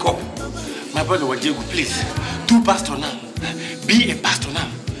 Yes. Wake up. My brother Wadegu, please. Do pastor now. Be a pastor now.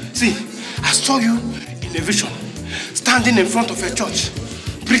 See, I saw you in a vision. Standing in front of a church.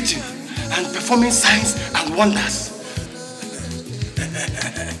 Preaching and performing signs and wonders.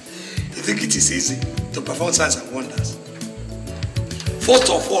 You think it is easy to perform signs and wonders? First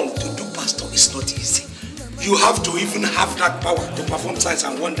of all, to do pastor is not easy. You have to even have that power to perform signs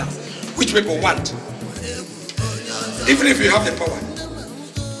and wonders, which people want. Even if you have the power,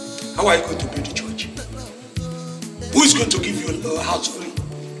 how are you going to build the church? Who is going to give you a house free?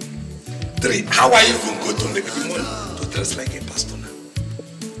 3, how are you even going to make the money to dress like a pastor now?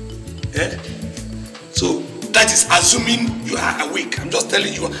 Eh? So that is assuming you are awake. I'm just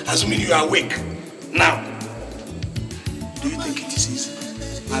telling you, assuming you are awake. Now, do you think it is easy?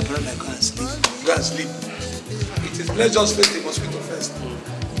 My brother, go and sleep. Go and sleep. It is, let's just face the mosquito first.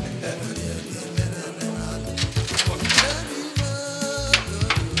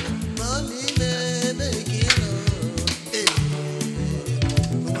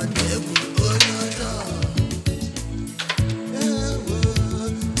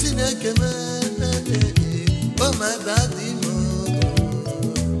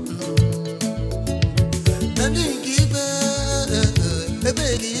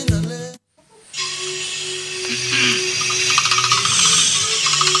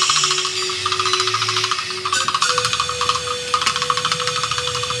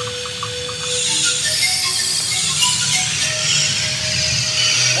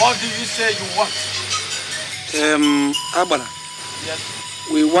 What do you say you want? Abara. Yes.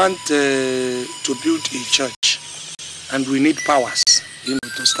 We want to build a church, and we need powers,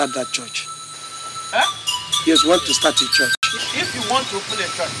 to start that church. Huh? Yes, we want to start a church. If you want to open a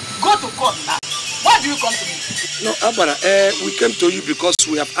church, go to court now. Why do you come to me? No, Abara, we came to you because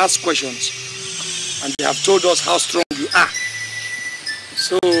we have asked questions, and they have told us how strong you are.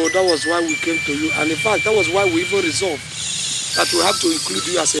 So that was why we came to you, and in fact, that was why we even resolved that we have to include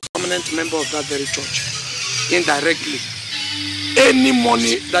you as a permanent member of that very church, indirectly. Any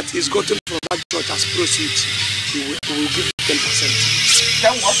money that is gotten from that church as proceeds, we will give you 10%.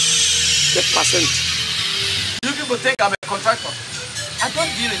 10 what? 10%. You people think I'm a contractor. I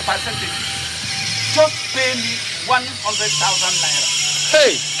don't deal in percentage. Just pay me 100,000 naira.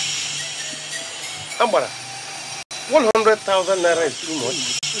 Hey! Ambara, 100,000 naira is too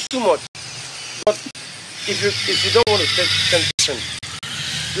much. It's too much. But if you don't want to take 10%,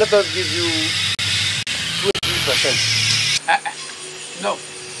 let us give you 20%. No.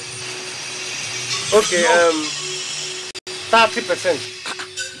 Okay, no. 30%.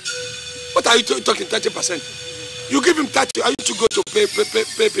 What are you talking 30%? You give him 30, are you to go to pay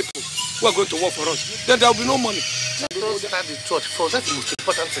people who are going to work for us? Then there will be no money. Let us start the church first. That's the most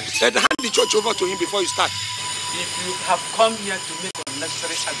important thing. Then hand the church over to him before you start. If you have come here to make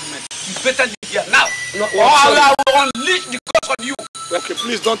unnecessary argument, you better leave here now. No, or I will unleash the curse on you. Okay,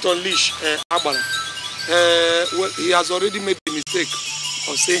 please don't unleash Abara. Well, he has already made the mistake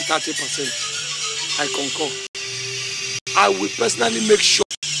of saying 30%. I concur. I will personally make sure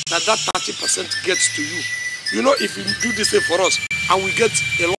that 30% gets to you. You know, if you do this thing for us and we get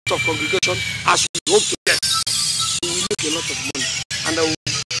a lot of congregation as we hope to get, we will make a lot of money. And I will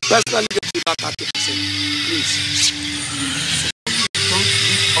personally get you that 30%. Please. Don't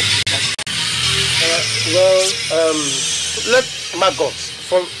live up to that. Let maggots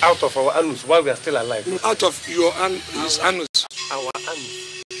fall out of our anus while we are still alive. Out of your his anus. Our anus.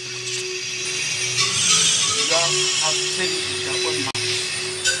 You have said it with your own mouth.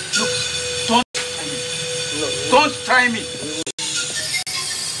 Look, don't try me. No. Don't try me.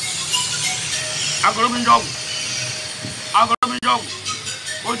 Agorobinjogu.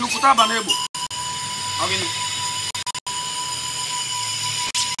 Ojukuta banebo. Again.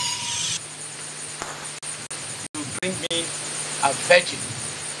 You bring me a virgin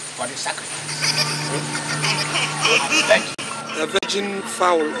for the sacrifice. A virgin. A virgin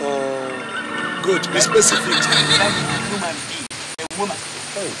fowl or goat, be specific. A human being, a woman.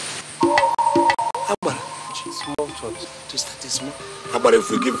 Abara, small church to start a small. Abara, if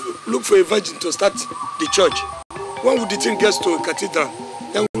we look for a virgin to start the church, when would the thing get to a cathedral?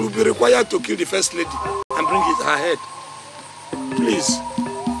 Then we will be required to kill the first lady and bring her head. Please.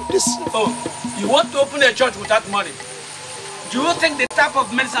 This. Oh, you want to open a church without money? Do you think the type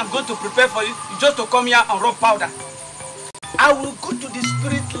of medicine I'm going to prepare for you is just to come here and rub powder? I will go to the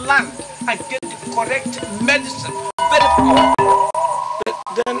spirit land and get the correct medicine. Very powerful.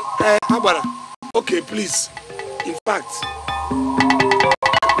 Then, Abara, okay, please. In fact,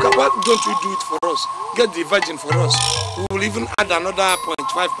 why don't you do it for us? Get the virgin for us. We will even add another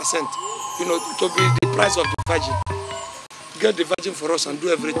 0.5%, you know, to be the price of the virgin. Get the virgin for us and do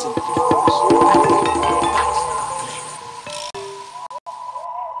everything.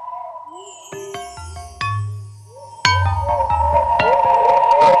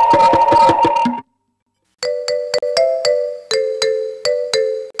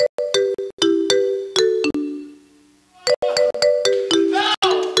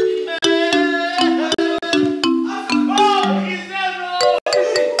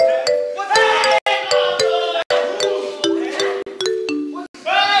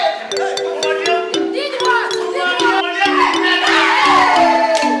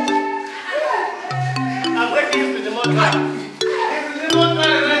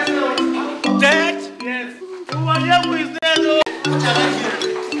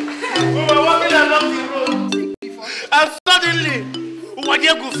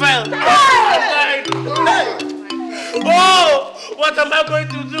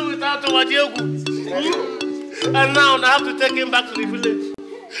 And now I have to take him back to the village.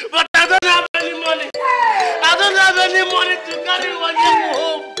 But I don't have any money. I don't have any money to carry Wanyegu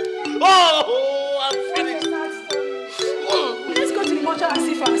home. Oh, I'm finished. Let's go to the mortuary and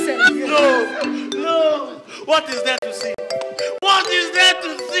see for ourselves. No. What is there to see? What is there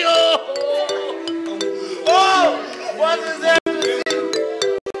to see? Oh, what is there to see?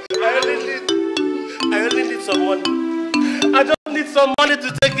 I only need some money. I just need some money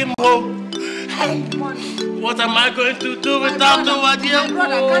to take him home. What am I going to do without the Wanyegu?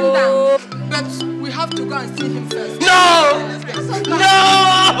 Brother, calm down. But we have to go and see him first. No!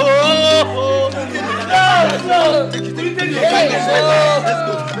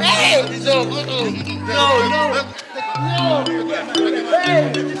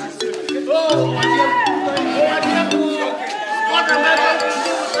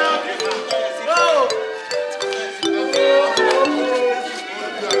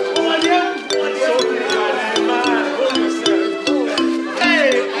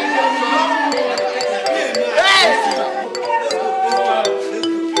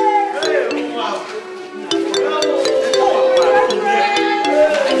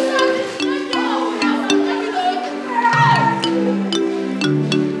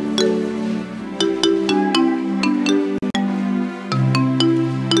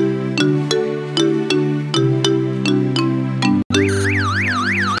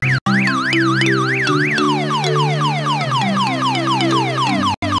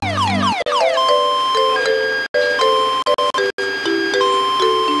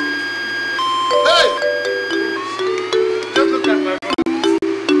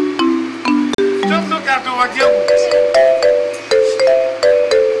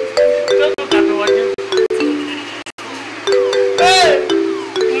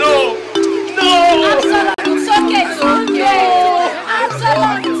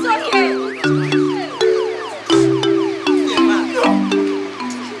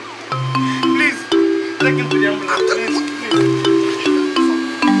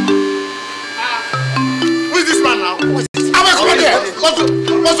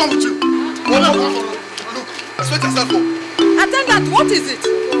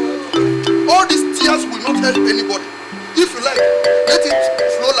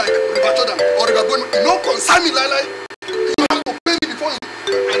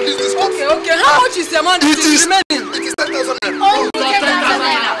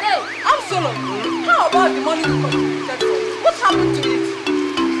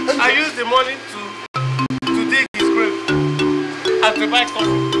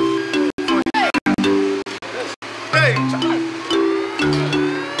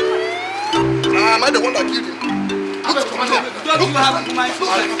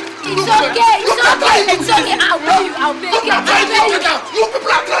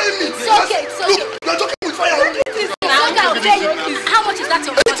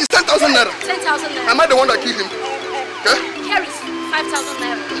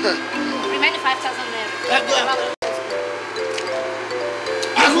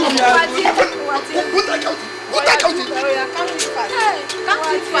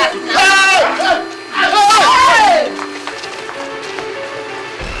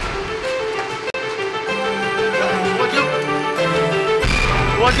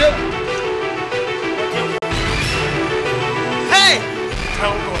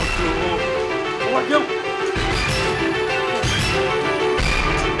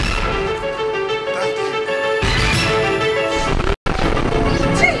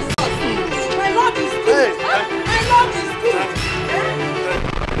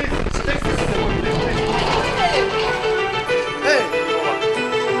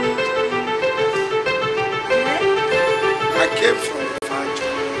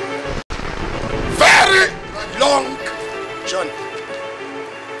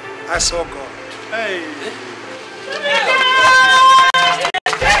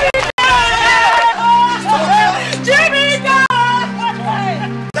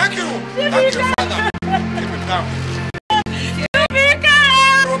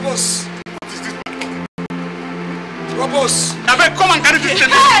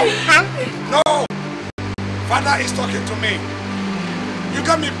 Father is talking to me. You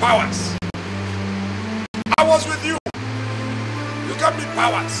gave me powers. I was with you. You gave me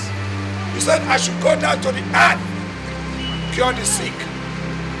powers. You said I should go down to the earth, cure the sick,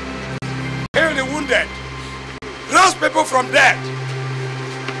 heal the wounded, raise people from death,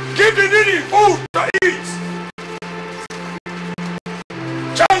 give the needy food to eat,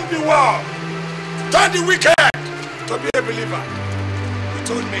 change the world, turn the wicked to be a believer. You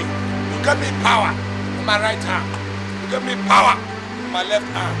told me, you gave me power in my right hand, you gave me power in my left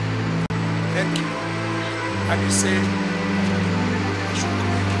hand. Thank you. And you say, I should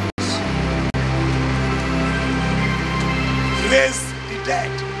raise the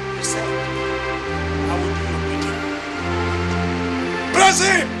dead. You said, I will do your bidding. Praise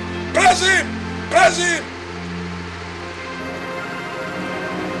him! Praise him! Praise him!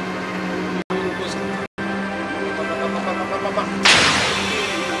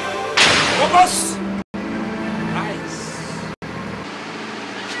 Focus! Eyes.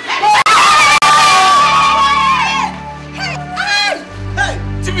 Hey!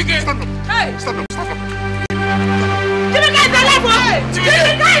 Timike! Stand up! Hey! Stand up! Stand up! Timike is alive!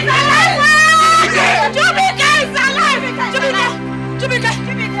 Timike is alive! Timike is alive! Timike!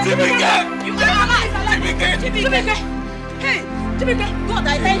 You are alive! Timike! Hey! Timike! God, I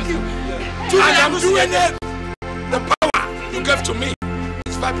thank you! I am doing it! The power you gave to me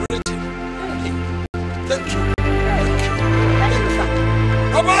is vibrating. Thank you. Thank you. Thank you.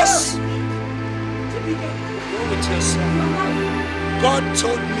 Abbas! Go with your son. God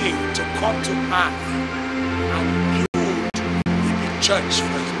told me to come to earth and build a big church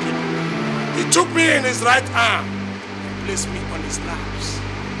for his people. He took me in his right arm and placed me on his laps.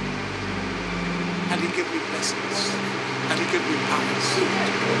 And he gave me blessings. And he gave me powers.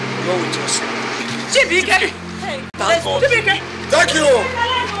 Go with your son. Timike! Thank God. Thank you,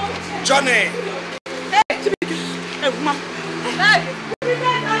 Johnny.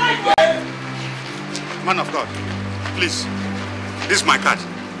 Man of God, please, this is my card.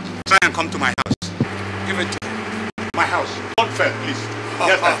 Try and come to my house. Give it to me. My house. Don't fail, please.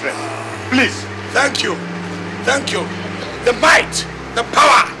 Yes, my friend. Please. Thank you. Thank you. The might, the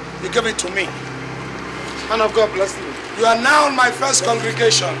power, you give it to me. Man of God, bless you. You are now in my first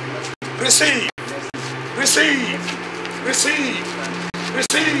congregation. Receive. Receive. Receive.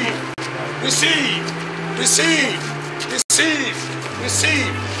 Receive. Receive. Receive. Receive.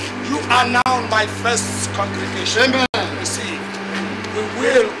 Receive. You are now in my first congregation. Amen. Receive. We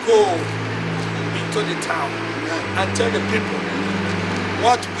will go into the town and tell the people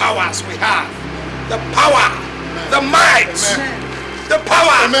what powers we have. The power, the might, the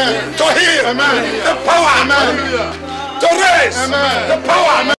power to heal, the power to raise, the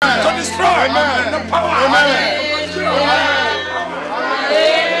power to destroy, the power.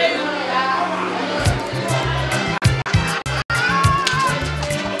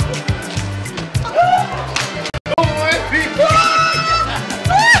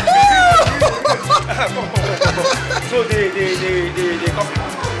 So the coffee.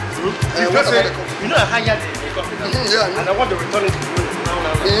 You know, I hired the coffee now. Yeah. And I want to return it to you now.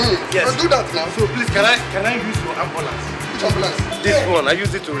 Yes. Let's do that now. So please, can I use your ambulance? Which ambulance? This one. I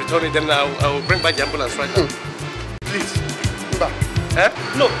use it to return it, then I will bring back the ambulance right now. Please.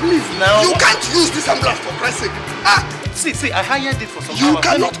 No, please now. You can't use this ambulance for Christ's sake. See, I hired it for some You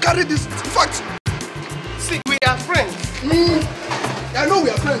cannot carry this. In fact, see, we are friends. I know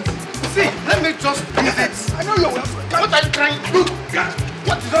we are friends. See, let me just use it. I know you're friends. What are you trying to do?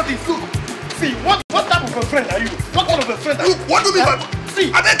 What is all this? Look. See, what type of a friend are you? What kind of a friend are you? What do you mean by...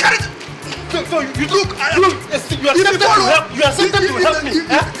 See, I didn't carry it. So you look, you accepted to help. You accepted to help me.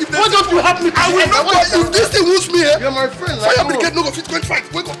 Why don't you help me? I will not. If this thing wounds me, you're my friend. Fire brigade no go fit go and fight.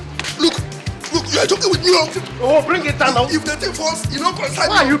 Wake up. Look, you are joking with me. Oh, bring it down now. If the thing falls, you know, concern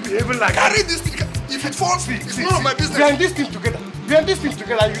me. Why are you behaving like that? Carry this thing. If it falls, it's none of my business. We are in this thing together. We are in this thing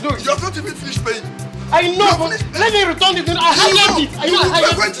together. You know it. You have not even finished paying. I know, but let me return it. I hired it. I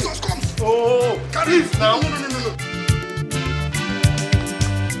hired it. When Jesus comes. Oh, carry please now. No.